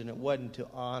thorns, and it wasn't to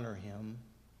honor him,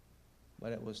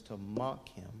 but it was to mock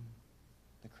him.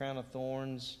 The crown of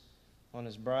thorns on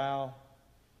his brow,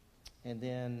 and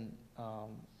then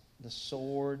the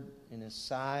sword in his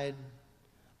side.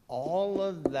 All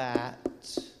of that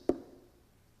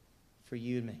for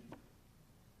you and me.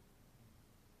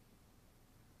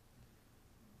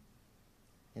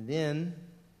 And then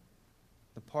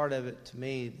the part of it to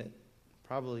me that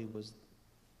probably was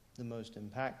the most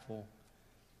impactful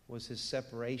was his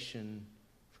separation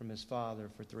from his Father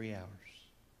for 3 hours.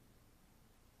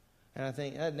 And I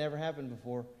think that had never happened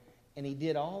before. And he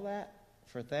did all that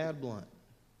for Thad Blunt.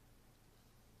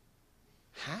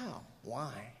 How?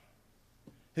 Why?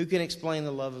 Who can explain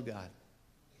the love of God?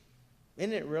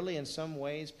 Isn't it really in some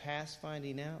ways past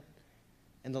finding out?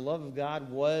 And the love of God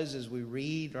was, as we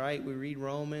read, right? We read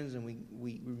Romans and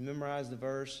we memorize the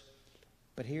verse.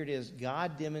 But here it is.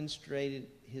 God demonstrated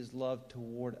his love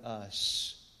toward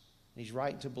us. He's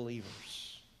writing to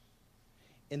believers.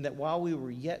 In that while we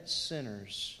were yet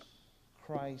sinners,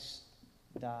 Christ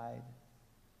died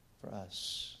for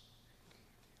us.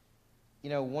 You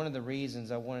know, one of the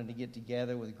reasons I wanted to get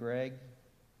together with Greg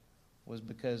was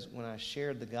because when I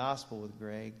shared the gospel with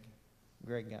Greg,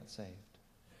 Greg got saved.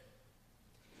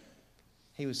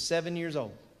 He was 7 years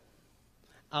old.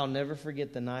 I'll never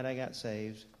forget the night I got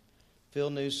saved. Phil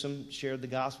Newsom shared the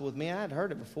gospel with me. I had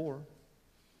heard it before,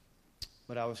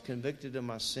 but I was convicted of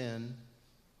my sin,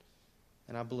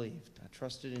 and I believed. I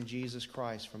trusted in Jesus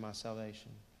Christ for my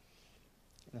salvation.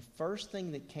 And the first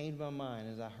thing that came to my mind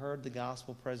as I heard the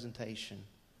gospel presentation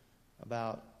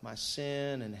about my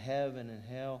sin and heaven and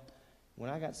hell, when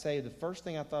I got saved, the first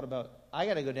thing I thought about, I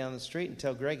got to go down the street and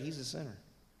tell Greg he's a sinner.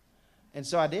 And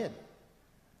so I did.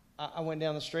 I went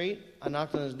down the street, I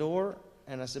knocked on his door,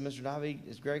 and I said, Mr. Davey,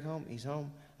 is Greg home? He's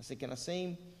home. I said, can I see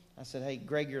him? I said, hey,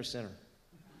 Greg, you're a sinner.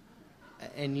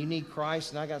 And you need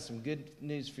Christ, and I got some good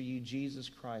news for you. Jesus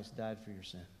Christ died for your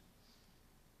sin.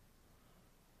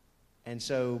 And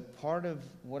so part of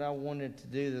what I wanted to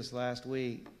do this last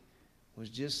week was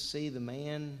just see the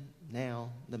man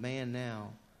now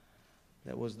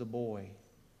that was the boy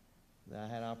that I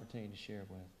had opportunity to share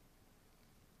with.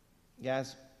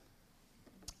 Guys,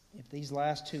 if these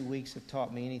last 2 weeks have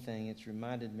taught me anything, it's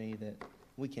reminded me that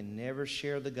we can never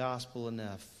share the gospel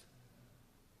enough.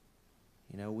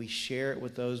 You know, we share it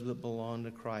with those that belong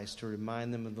to Christ to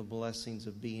remind them of the blessings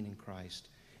of being in Christ.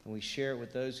 And we share it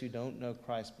with those who don't know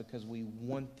Christ because we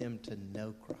want them to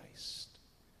know Christ.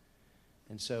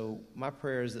 And so my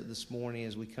prayer is that this morning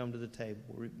as we come to the table,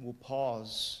 we'll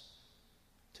pause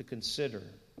to consider,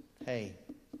 hey,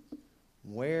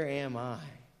 where am I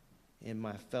in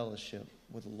my fellowship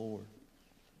with the Lord?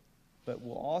 But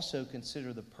we'll also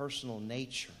consider the personal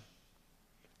nature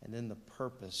and then the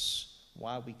purpose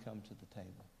why we come to the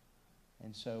table.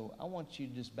 And so I want you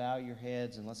to just bow your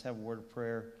heads and let's have a word of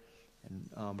prayer.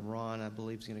 And Ron, I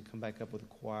believe, is going to come back up with a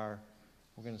choir.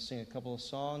 We're going to sing a couple of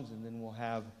songs and then we'll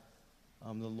have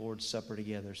the Lord's Supper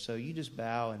together. So you just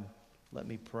bow and let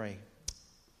me pray.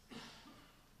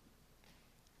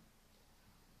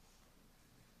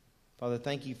 Father,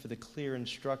 thank you for the clear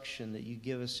instruction that you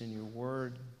give us in your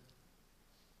word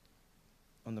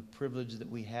on the privilege that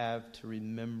we have to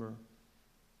remember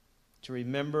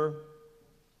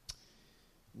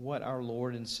what our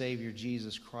Lord and Savior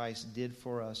Jesus Christ did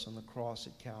for us on the cross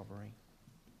at Calvary.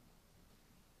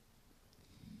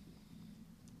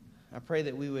 I pray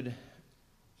that we would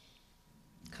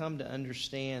come to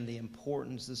understand the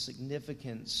importance, the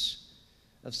significance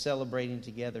of celebrating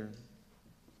together.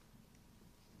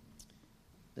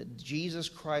 That Jesus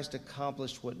Christ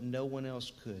accomplished what no one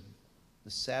else could,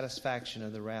 the satisfaction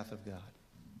of the wrath of God.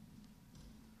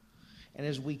 And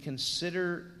as we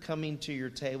consider coming to your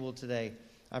table today,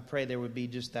 I pray there would be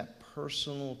just that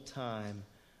personal time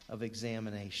of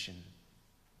examination.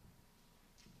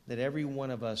 That every one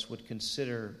of us would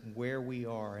consider where we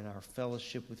are in our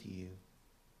fellowship with you.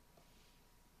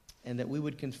 And that we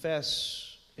would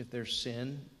confess if there's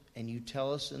sin, and you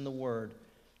tell us in the Word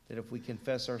that if we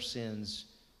confess our sins,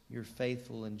 you're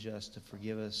faithful and just to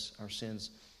forgive us our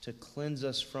sins, to cleanse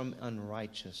us from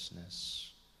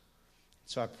unrighteousness.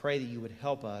 So I pray that you would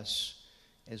help us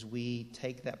as we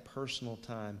take that personal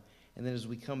time. And then as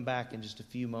we come back in just a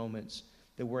few moments,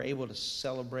 that we're able to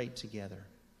celebrate together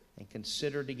and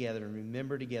consider together and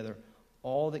remember together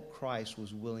all that Christ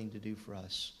was willing to do for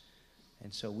us.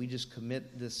 And so we just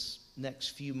commit this next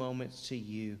few moments to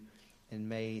you, and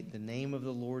may the name of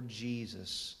the Lord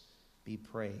Jesus be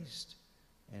praised.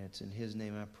 And it's in his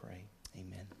name I pray.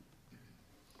 Amen.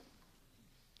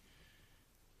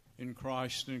 In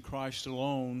Christ and Christ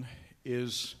alone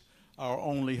is our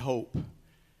only hope.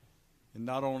 And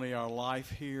not only our life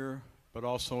here, but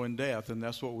also in death. And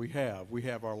that's what we have. We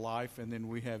have our life and then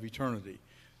we have eternity.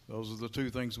 Those are the two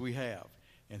things we have.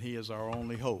 And he is our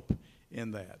only hope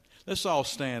in that. Let's all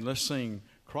stand. Let's sing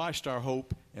Christ our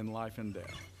hope in life and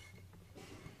death.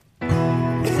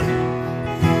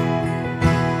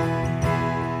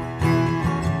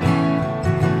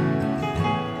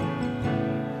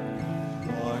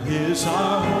 Is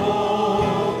our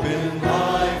hope in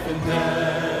life and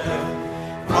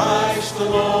death. Christ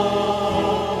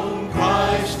alone,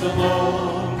 Christ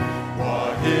alone.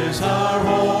 What is our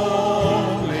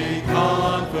only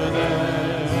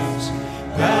confidence?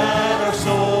 That our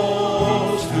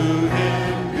souls to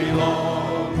him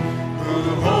belong, who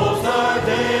holds our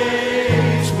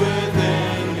days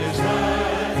within his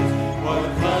hand. What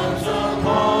comes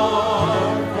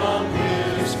apart from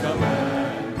his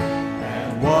command,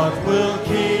 and what will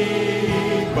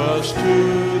keep us to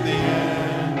the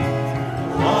end?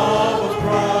 The love of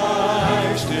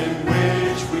Christ in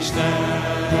which we stand.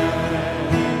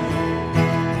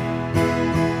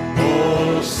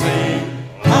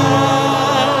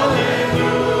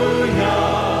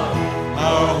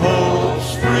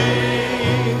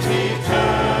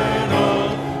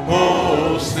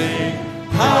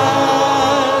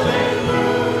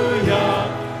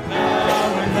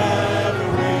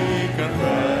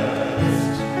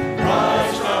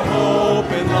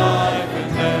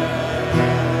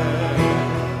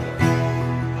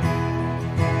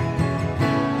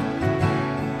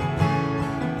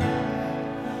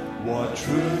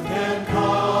 truth can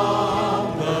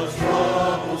calm the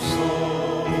troubled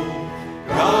soul.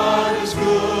 God is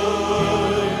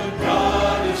good,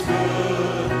 God is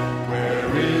good.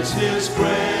 Where is His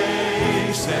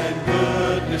grace and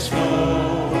goodness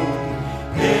known?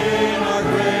 In our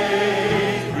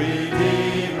great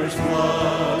Redeemer's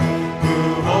blood,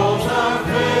 who holds our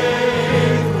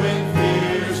faith when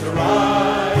fears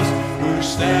arise, who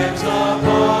stands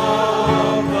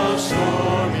above the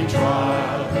stormy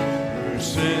trial, who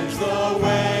sends the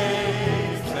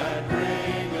waves that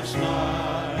bring us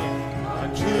nigh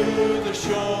unto the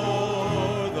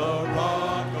shore, the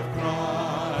rock of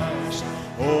Christ.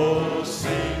 Oh,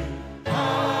 sing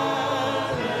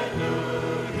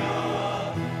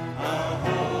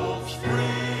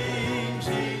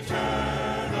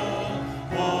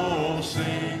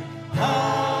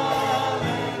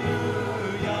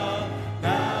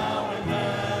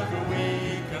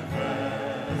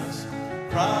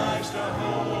Christ our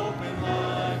hope in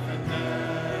life and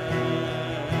death.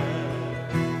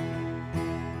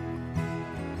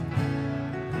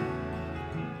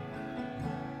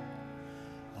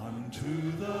 Unto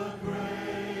the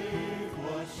grave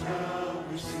what shall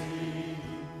we sing?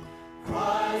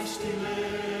 Christ He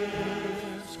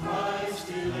lives, Christ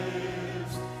He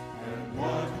lives, and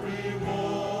what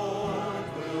reward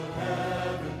will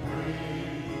heaven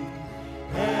bring?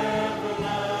 Everlasting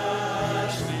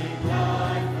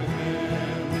life with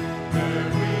Him.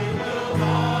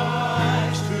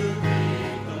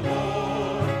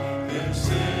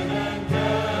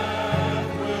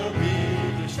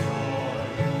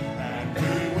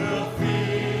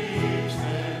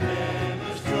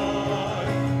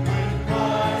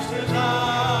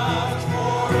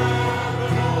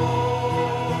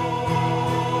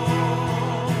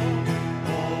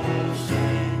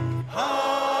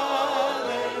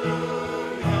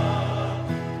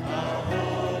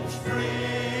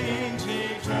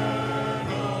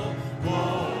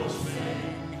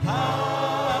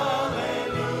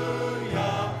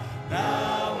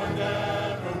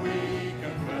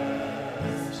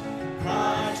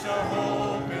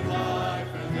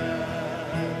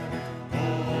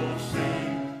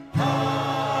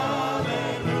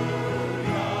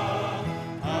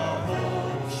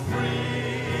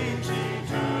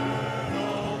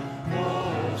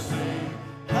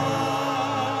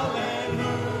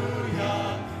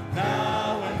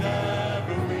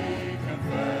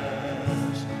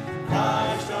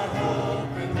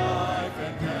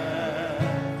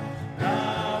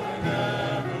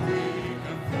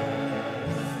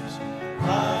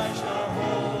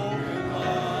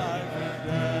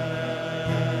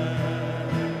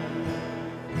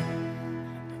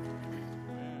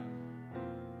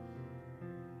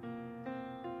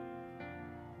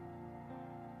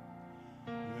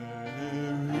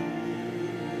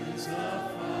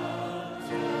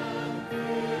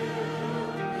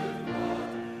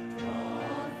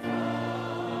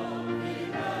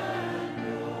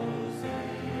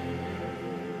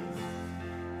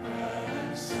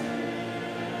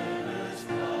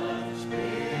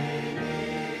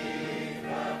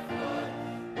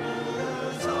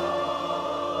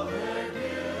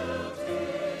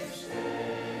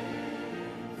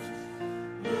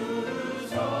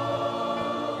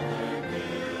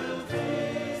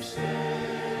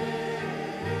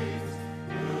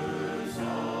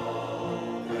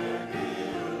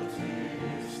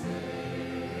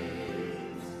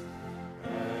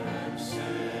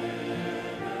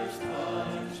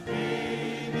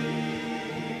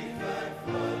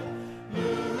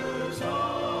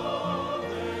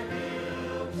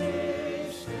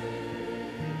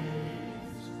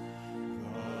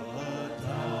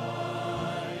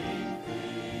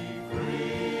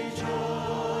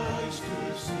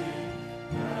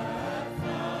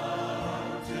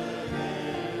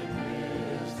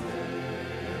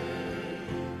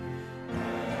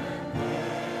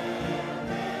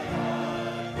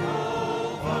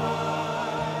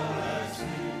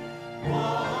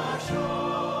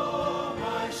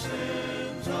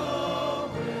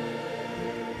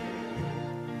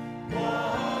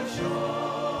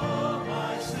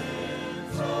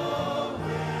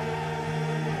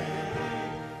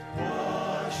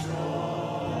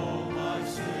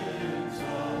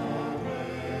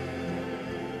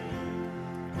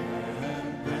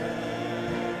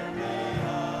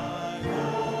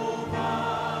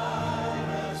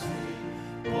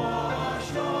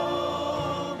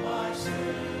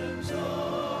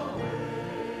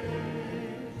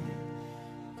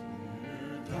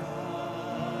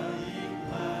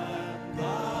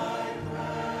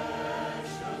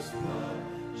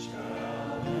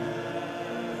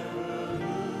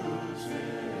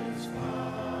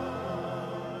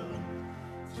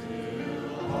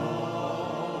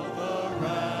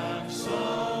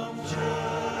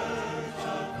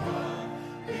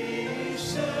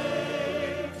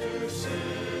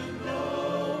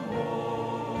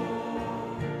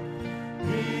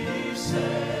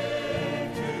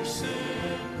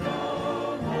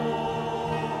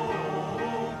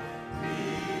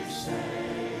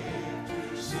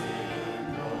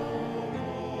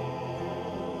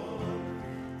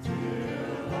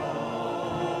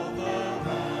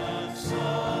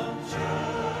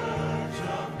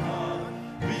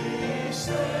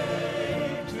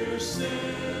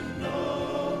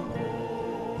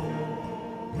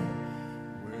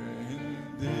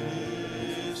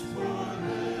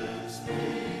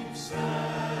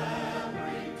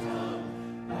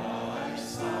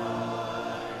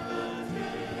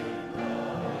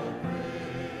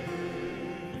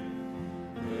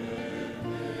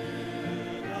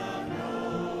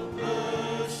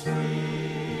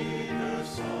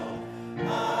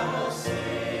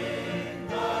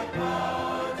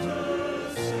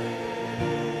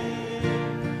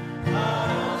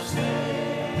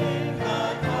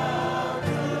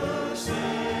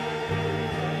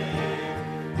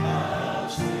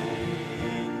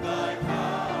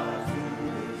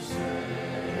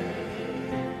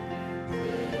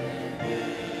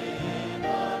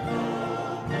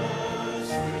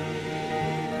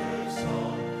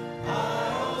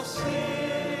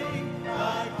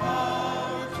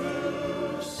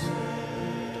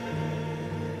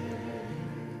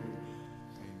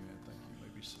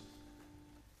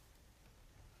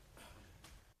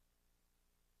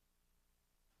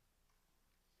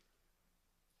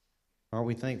 Are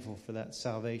we thankful for that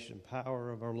salvation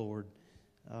power of our Lord?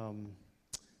 I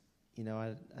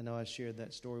know I shared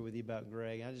that story with you about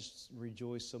Greg. I just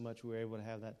rejoice so much we were able to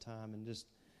have that time and just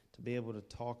to be able to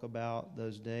talk about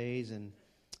those days and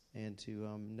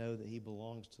to know that he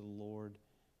belongs to the Lord.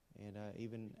 And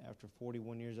even after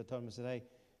 41 years, I told him, I said, hey,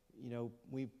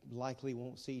 we likely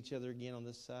won't see each other again on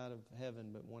this side of heaven,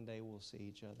 but one day we'll see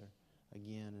each other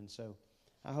again. And so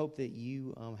I hope that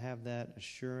you have that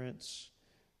assurance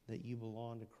that you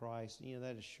belong to Christ.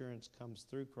 That assurance comes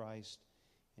through Christ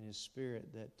and His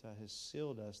Spirit that has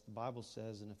sealed us, the Bible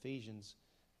says in Ephesians,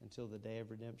 until the day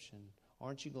of redemption.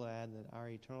 Aren't you glad that our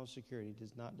eternal security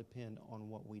does not depend on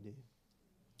what we do?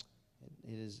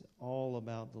 It is all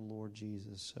about the Lord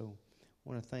Jesus. So I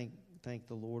want to thank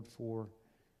the Lord for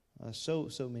so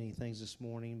many things this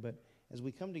morning. But as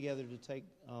we come together to take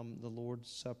the Lord's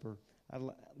Supper, I'd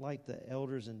like the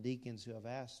elders and deacons who've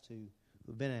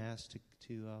been asked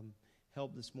to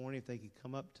help this morning, if they could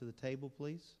come up to the table,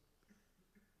 please.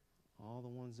 All the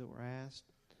ones that were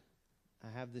asked. I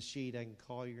have the sheet. I can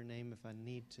call your name if I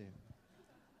need to.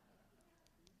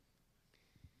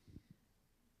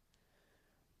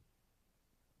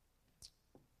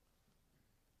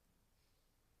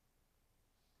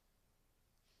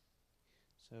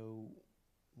 So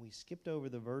we skipped over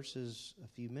the verses a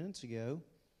few minutes ago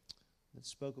that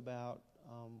spoke about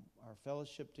our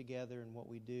fellowship together and what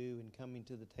we do and coming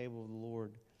to the table of the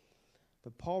Lord.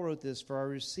 But Paul wrote this, "For I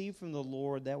received from the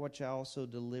Lord that which I also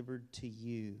delivered to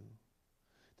you,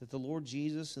 that the Lord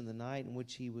Jesus, in the night in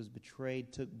which he was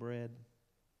betrayed, took bread.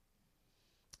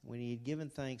 When he had given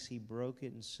thanks, he broke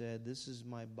it and said, 'This is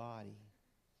my body,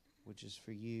 which is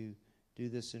for you. Do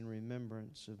this in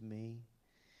remembrance of me.'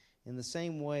 In the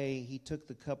same way, he took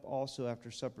the cup also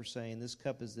after supper, saying, 'This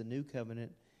cup is the new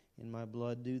covenant in my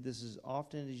blood. Do this as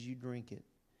often as you drink it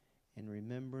in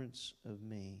remembrance of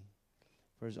me.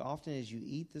 For as often as you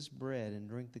eat this bread and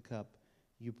drink the cup,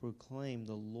 you proclaim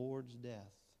the Lord's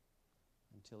death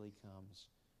until he comes.'"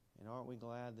 And aren't we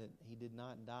glad that he did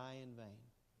not die in vain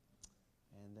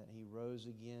and that he rose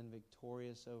again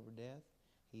victorious over death?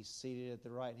 He's seated at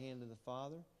the right hand of the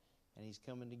Father, and he's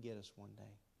coming to get us one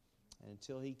day. And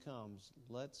until he comes,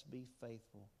 let's be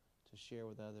faithful to share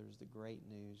with others the great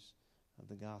news of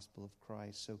the gospel of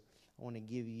Christ. So I want to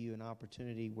give you an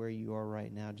opportunity where you are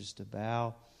right now just to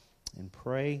bow and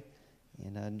pray.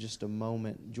 And in just a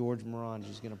moment, George Moran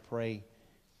is going to pray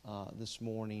this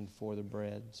morning for the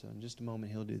bread. So in just a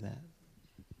moment, he'll do that.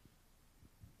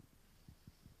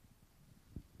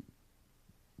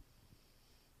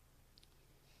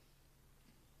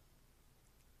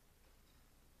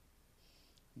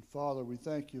 And Father, we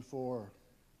thank you for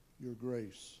your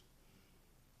grace.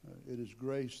 It is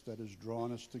grace that has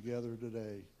drawn us together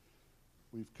today.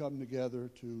 We've come together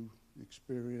to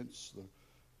experience the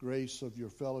grace of your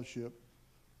fellowship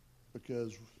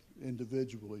because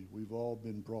individually we've all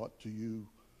been brought to you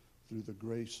through the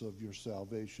grace of your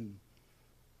salvation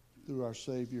through our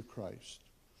Savior Christ.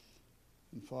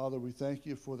 And Father, we thank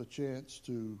you for the chance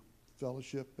to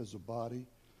fellowship as a body,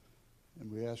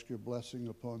 and we ask your blessing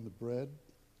upon the bread.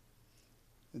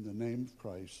 In the name of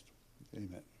Christ,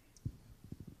 amen.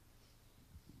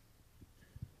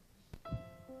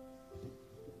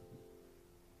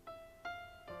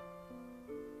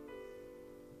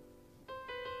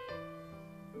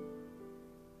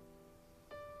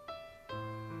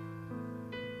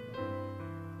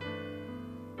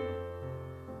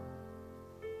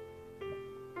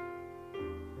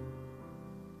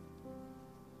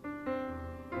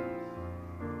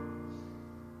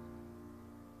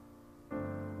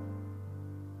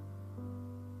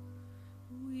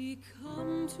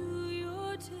 Come to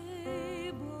your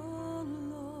table,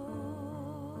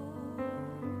 Lord,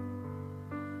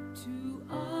 to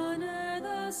honor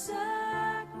the sacrifice.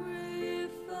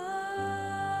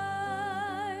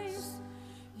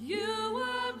 You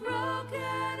were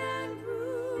broken and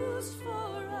bruised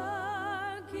for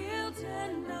our guilt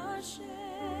and our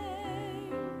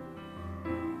shame.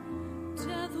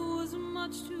 Death was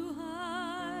much too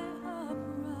high a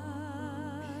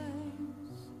price,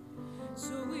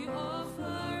 so we offer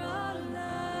our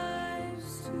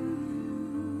lives to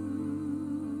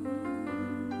you,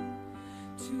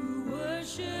 to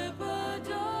worship,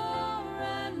 adore,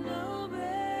 and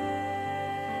obey.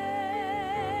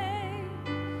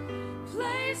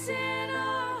 Place in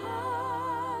our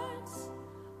hearts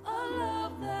a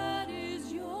love that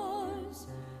is yours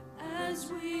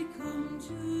as we come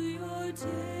to your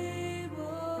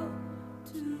table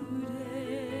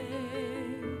today.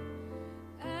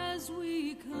 As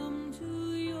we come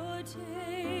to your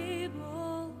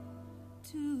table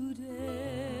today.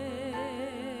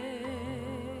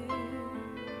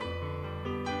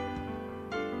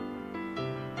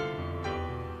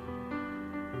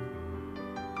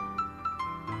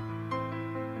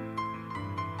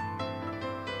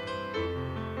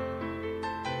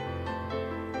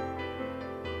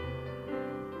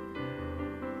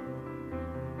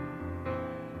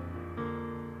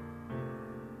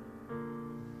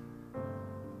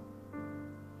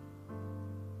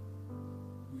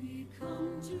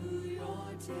 to your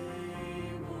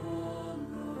table,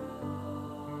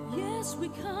 Lord. Yes, we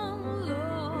come,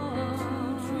 Lord,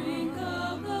 to drink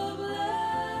of the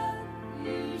blood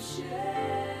you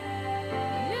shed.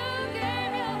 You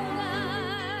gave your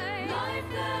life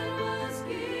that was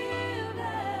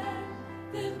given,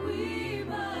 that we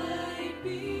might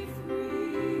be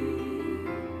free,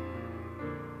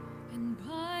 and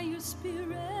by your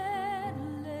Spirit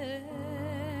led.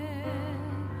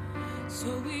 So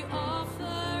we offer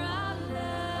our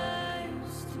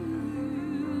lives to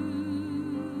you,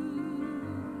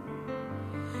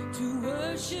 to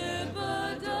worship,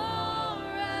 adore,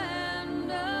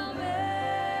 and obey.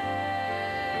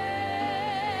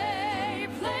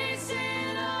 Place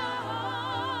in our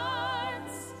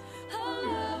hearts a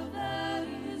love that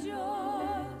is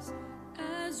yours,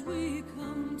 as we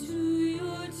come to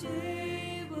your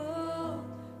table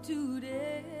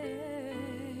today.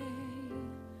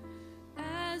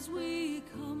 As we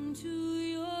come to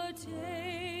your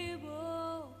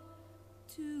table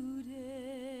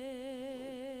today.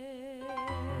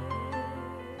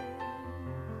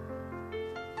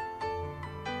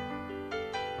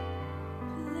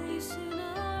 Place in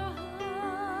our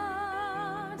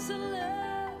hearts a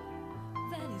love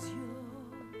that is yours.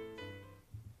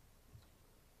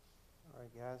 All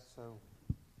right, guys, so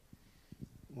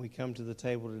we come to the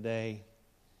table today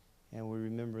and we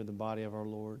remember the body of our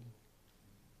Lord.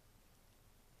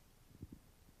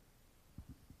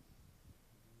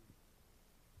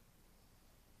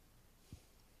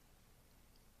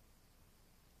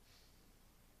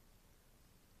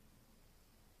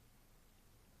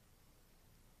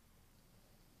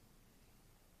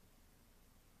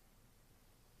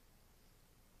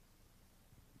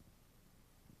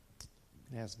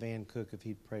 And ask Van Cook if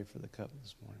he'd pray for the cup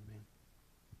this morning, man.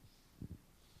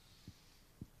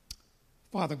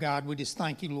 Father God, we just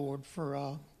thank you, Lord,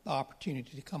 for the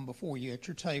opportunity to come before you at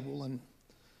your table and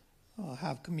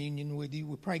have communion with you.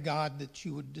 We pray, God, that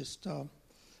you would just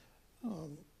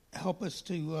help us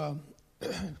to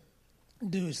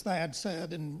do as Thad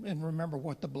said and remember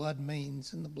what the blood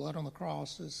means. And the blood on the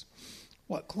cross is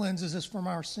what cleanses us from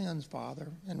our sins,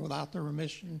 Father. And without the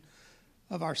remission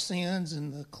of our sins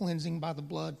and the cleansing by the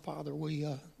blood, Father, we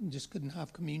just couldn't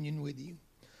have communion with you.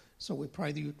 So we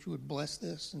pray that you would bless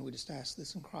this, and we just ask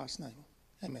this in Christ's name.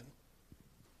 Amen.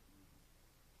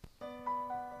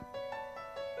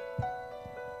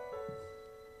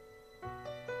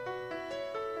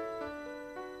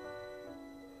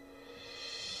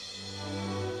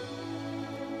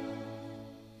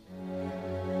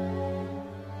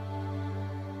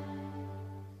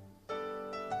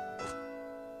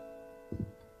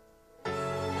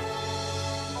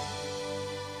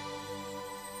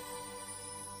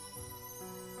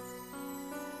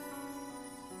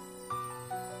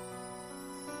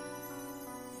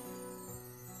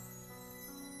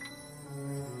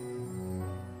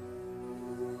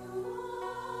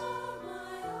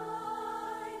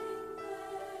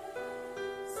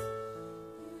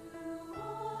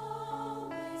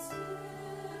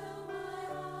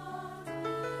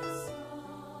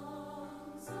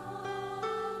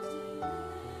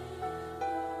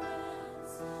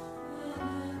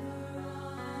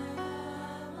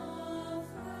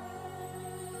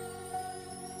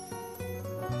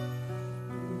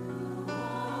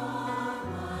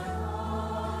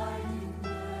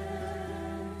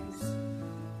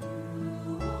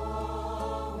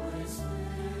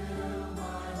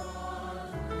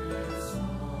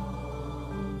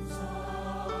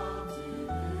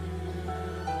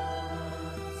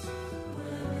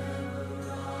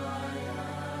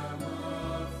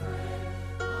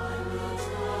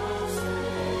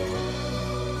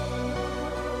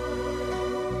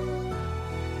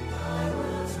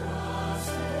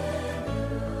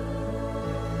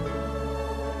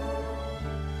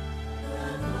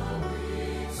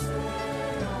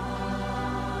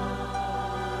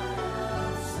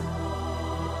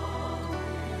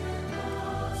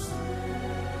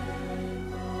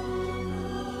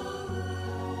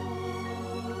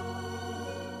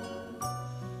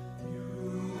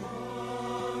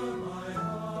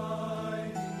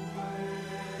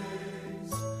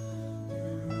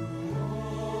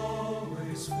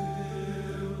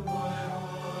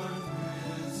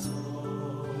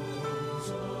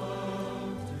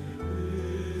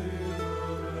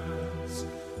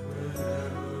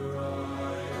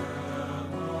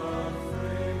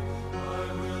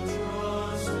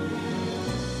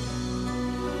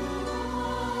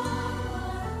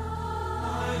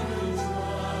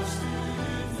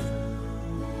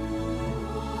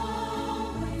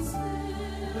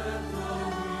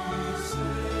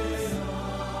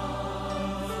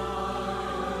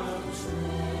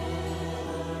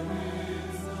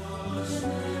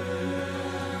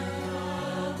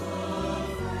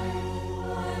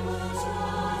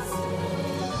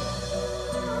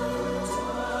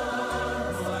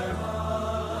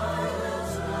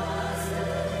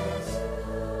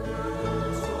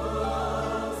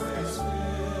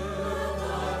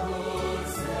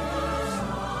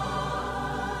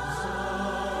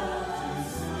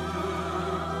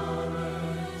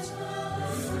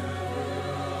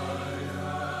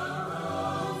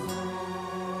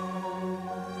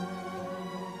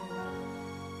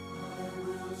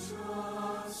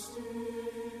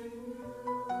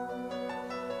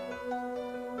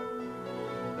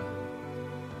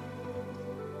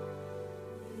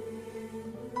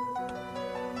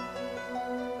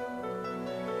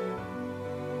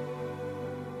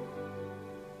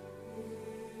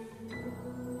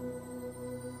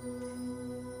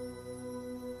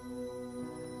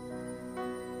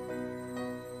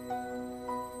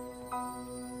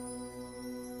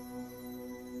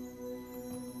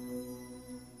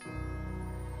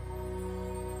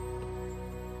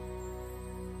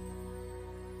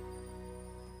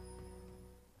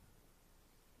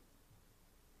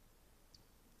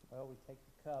 Well, we take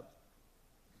the cup.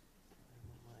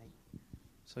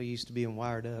 So used to being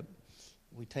wired up.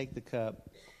 We take the cup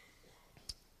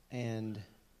and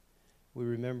we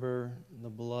remember the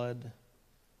blood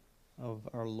of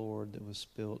our Lord that was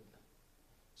spilt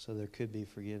so there could be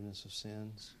forgiveness of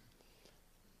sins.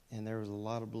 And there was a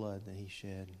lot of blood that he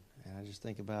shed. And I just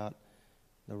think about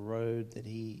the road that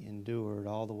he endured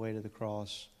all the way to the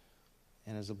cross.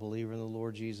 And as a believer in the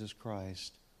Lord Jesus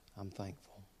Christ, I'm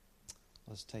thankful.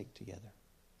 Let's take together.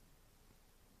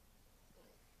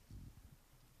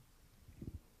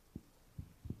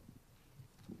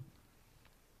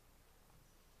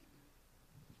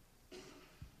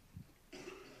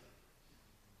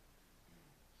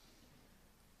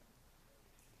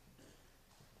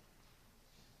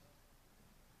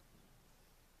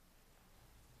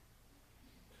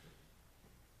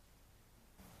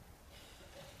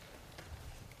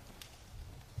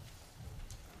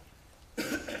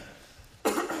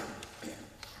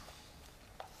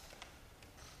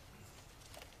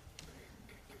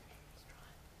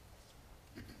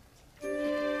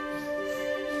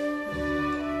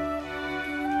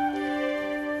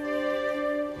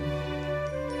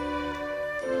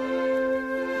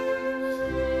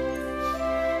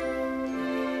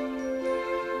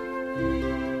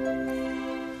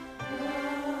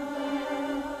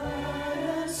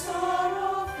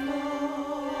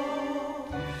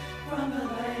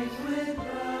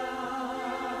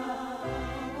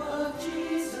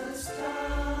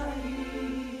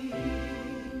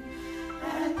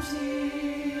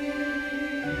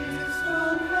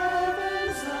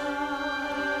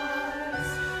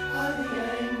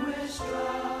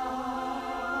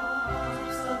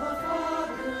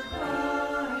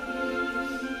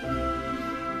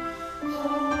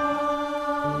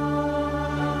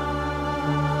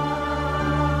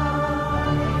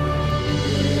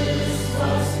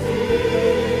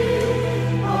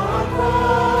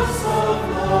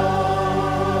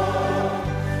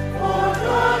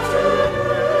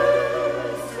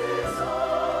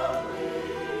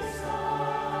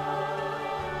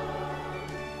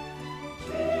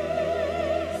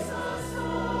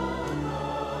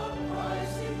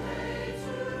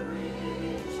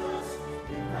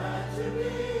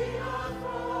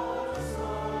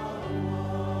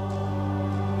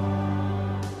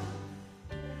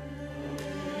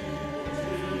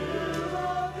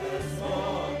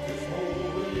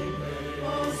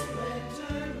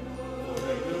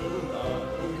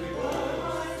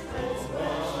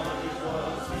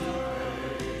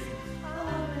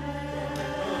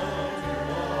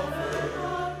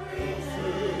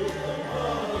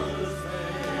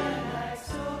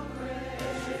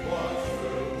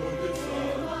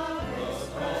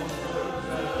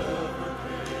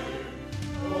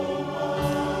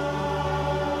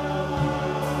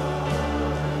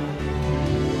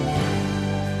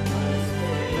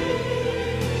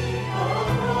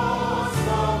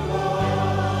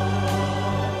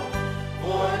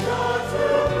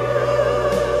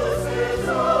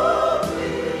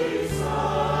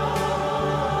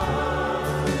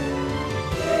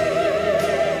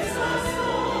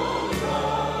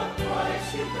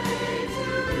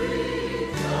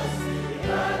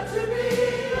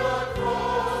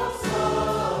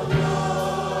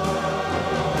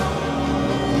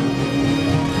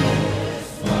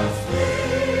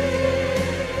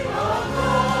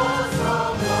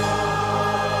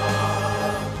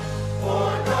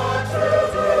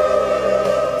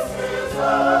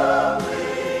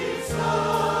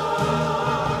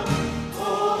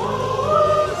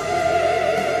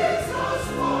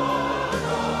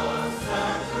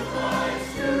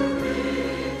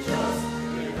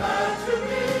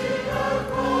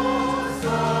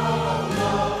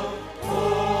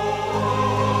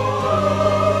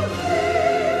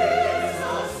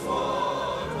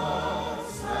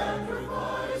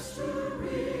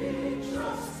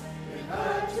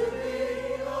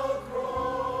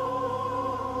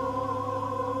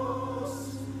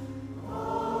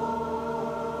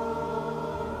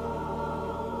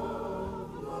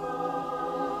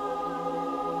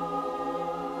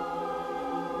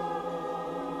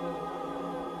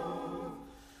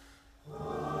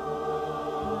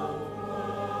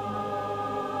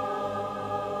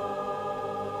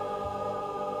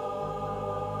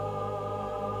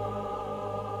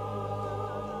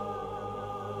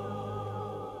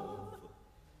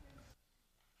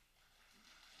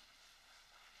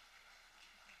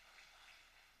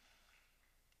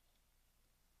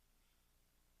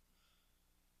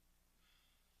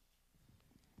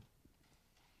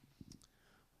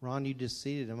 Ron, you just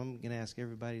seated him. I'm going to ask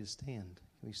everybody to stand.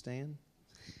 Can we stand?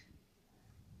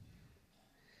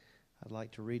 I'd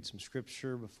like to read some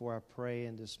scripture before I pray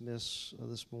and dismiss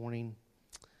this morning.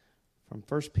 From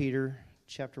 1 Peter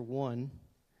chapter 1,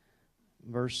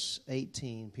 verse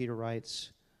 18, Peter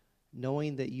writes,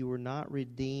 knowing that you were not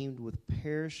redeemed with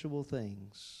perishable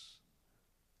things,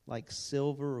 like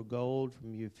silver or gold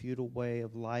from your futile way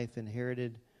of life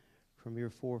inherited from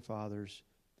your forefathers,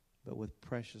 but with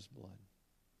precious blood,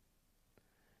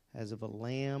 as of a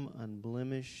lamb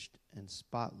unblemished and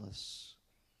spotless.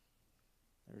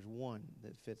 There's one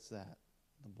that fits that,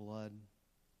 the blood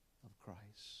of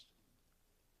Christ.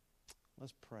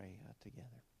 Let's pray together.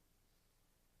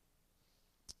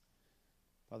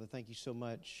 Father, thank you so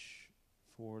much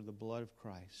for the blood of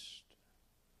Christ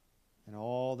and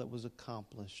all that was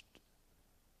accomplished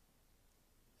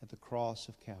at the cross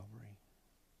of Calvary.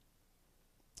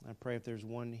 I pray if there's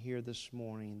one here this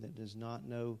morning that does not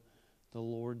know the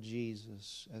Lord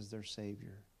Jesus as their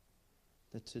Savior,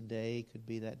 that today could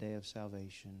be that day of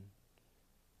salvation.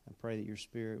 I pray that your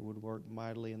Spirit would work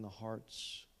mightily in the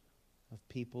hearts of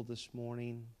people this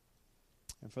morning.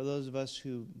 And for those of us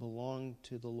who belong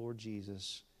to the Lord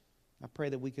Jesus, I pray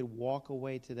that we could walk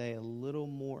away today a little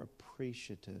more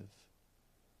appreciative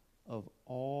of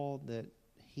all that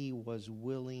He was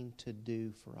willing to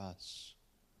do for us.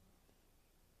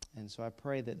 And so I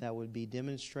pray that that would be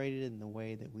demonstrated in the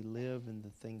way that we live and the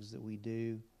things that we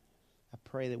do. I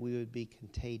pray that we would be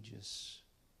contagious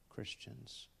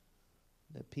Christians,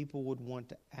 that people would want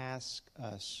to ask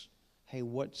us, hey,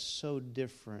 what's so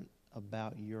different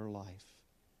about your life?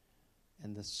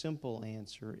 And the simple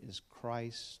answer is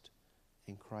Christ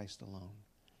and Christ alone.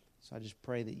 So I just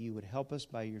pray that you would help us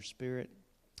by your Spirit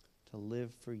to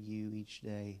live for you each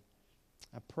day.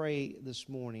 I pray this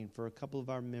morning for a couple of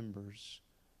our members,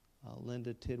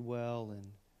 Linda Tidwell, and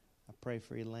I pray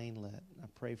for Elaine Lett. I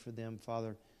pray for them,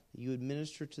 Father, that you would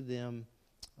minister to them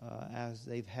as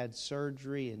they've had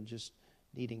surgery and just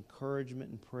need encouragement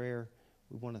and prayer.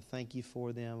 We want to thank you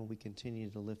for them, and we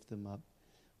continue to lift them up.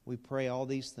 We pray all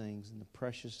these things in the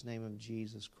precious name of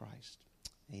Jesus Christ.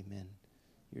 Amen.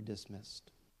 You're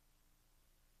dismissed.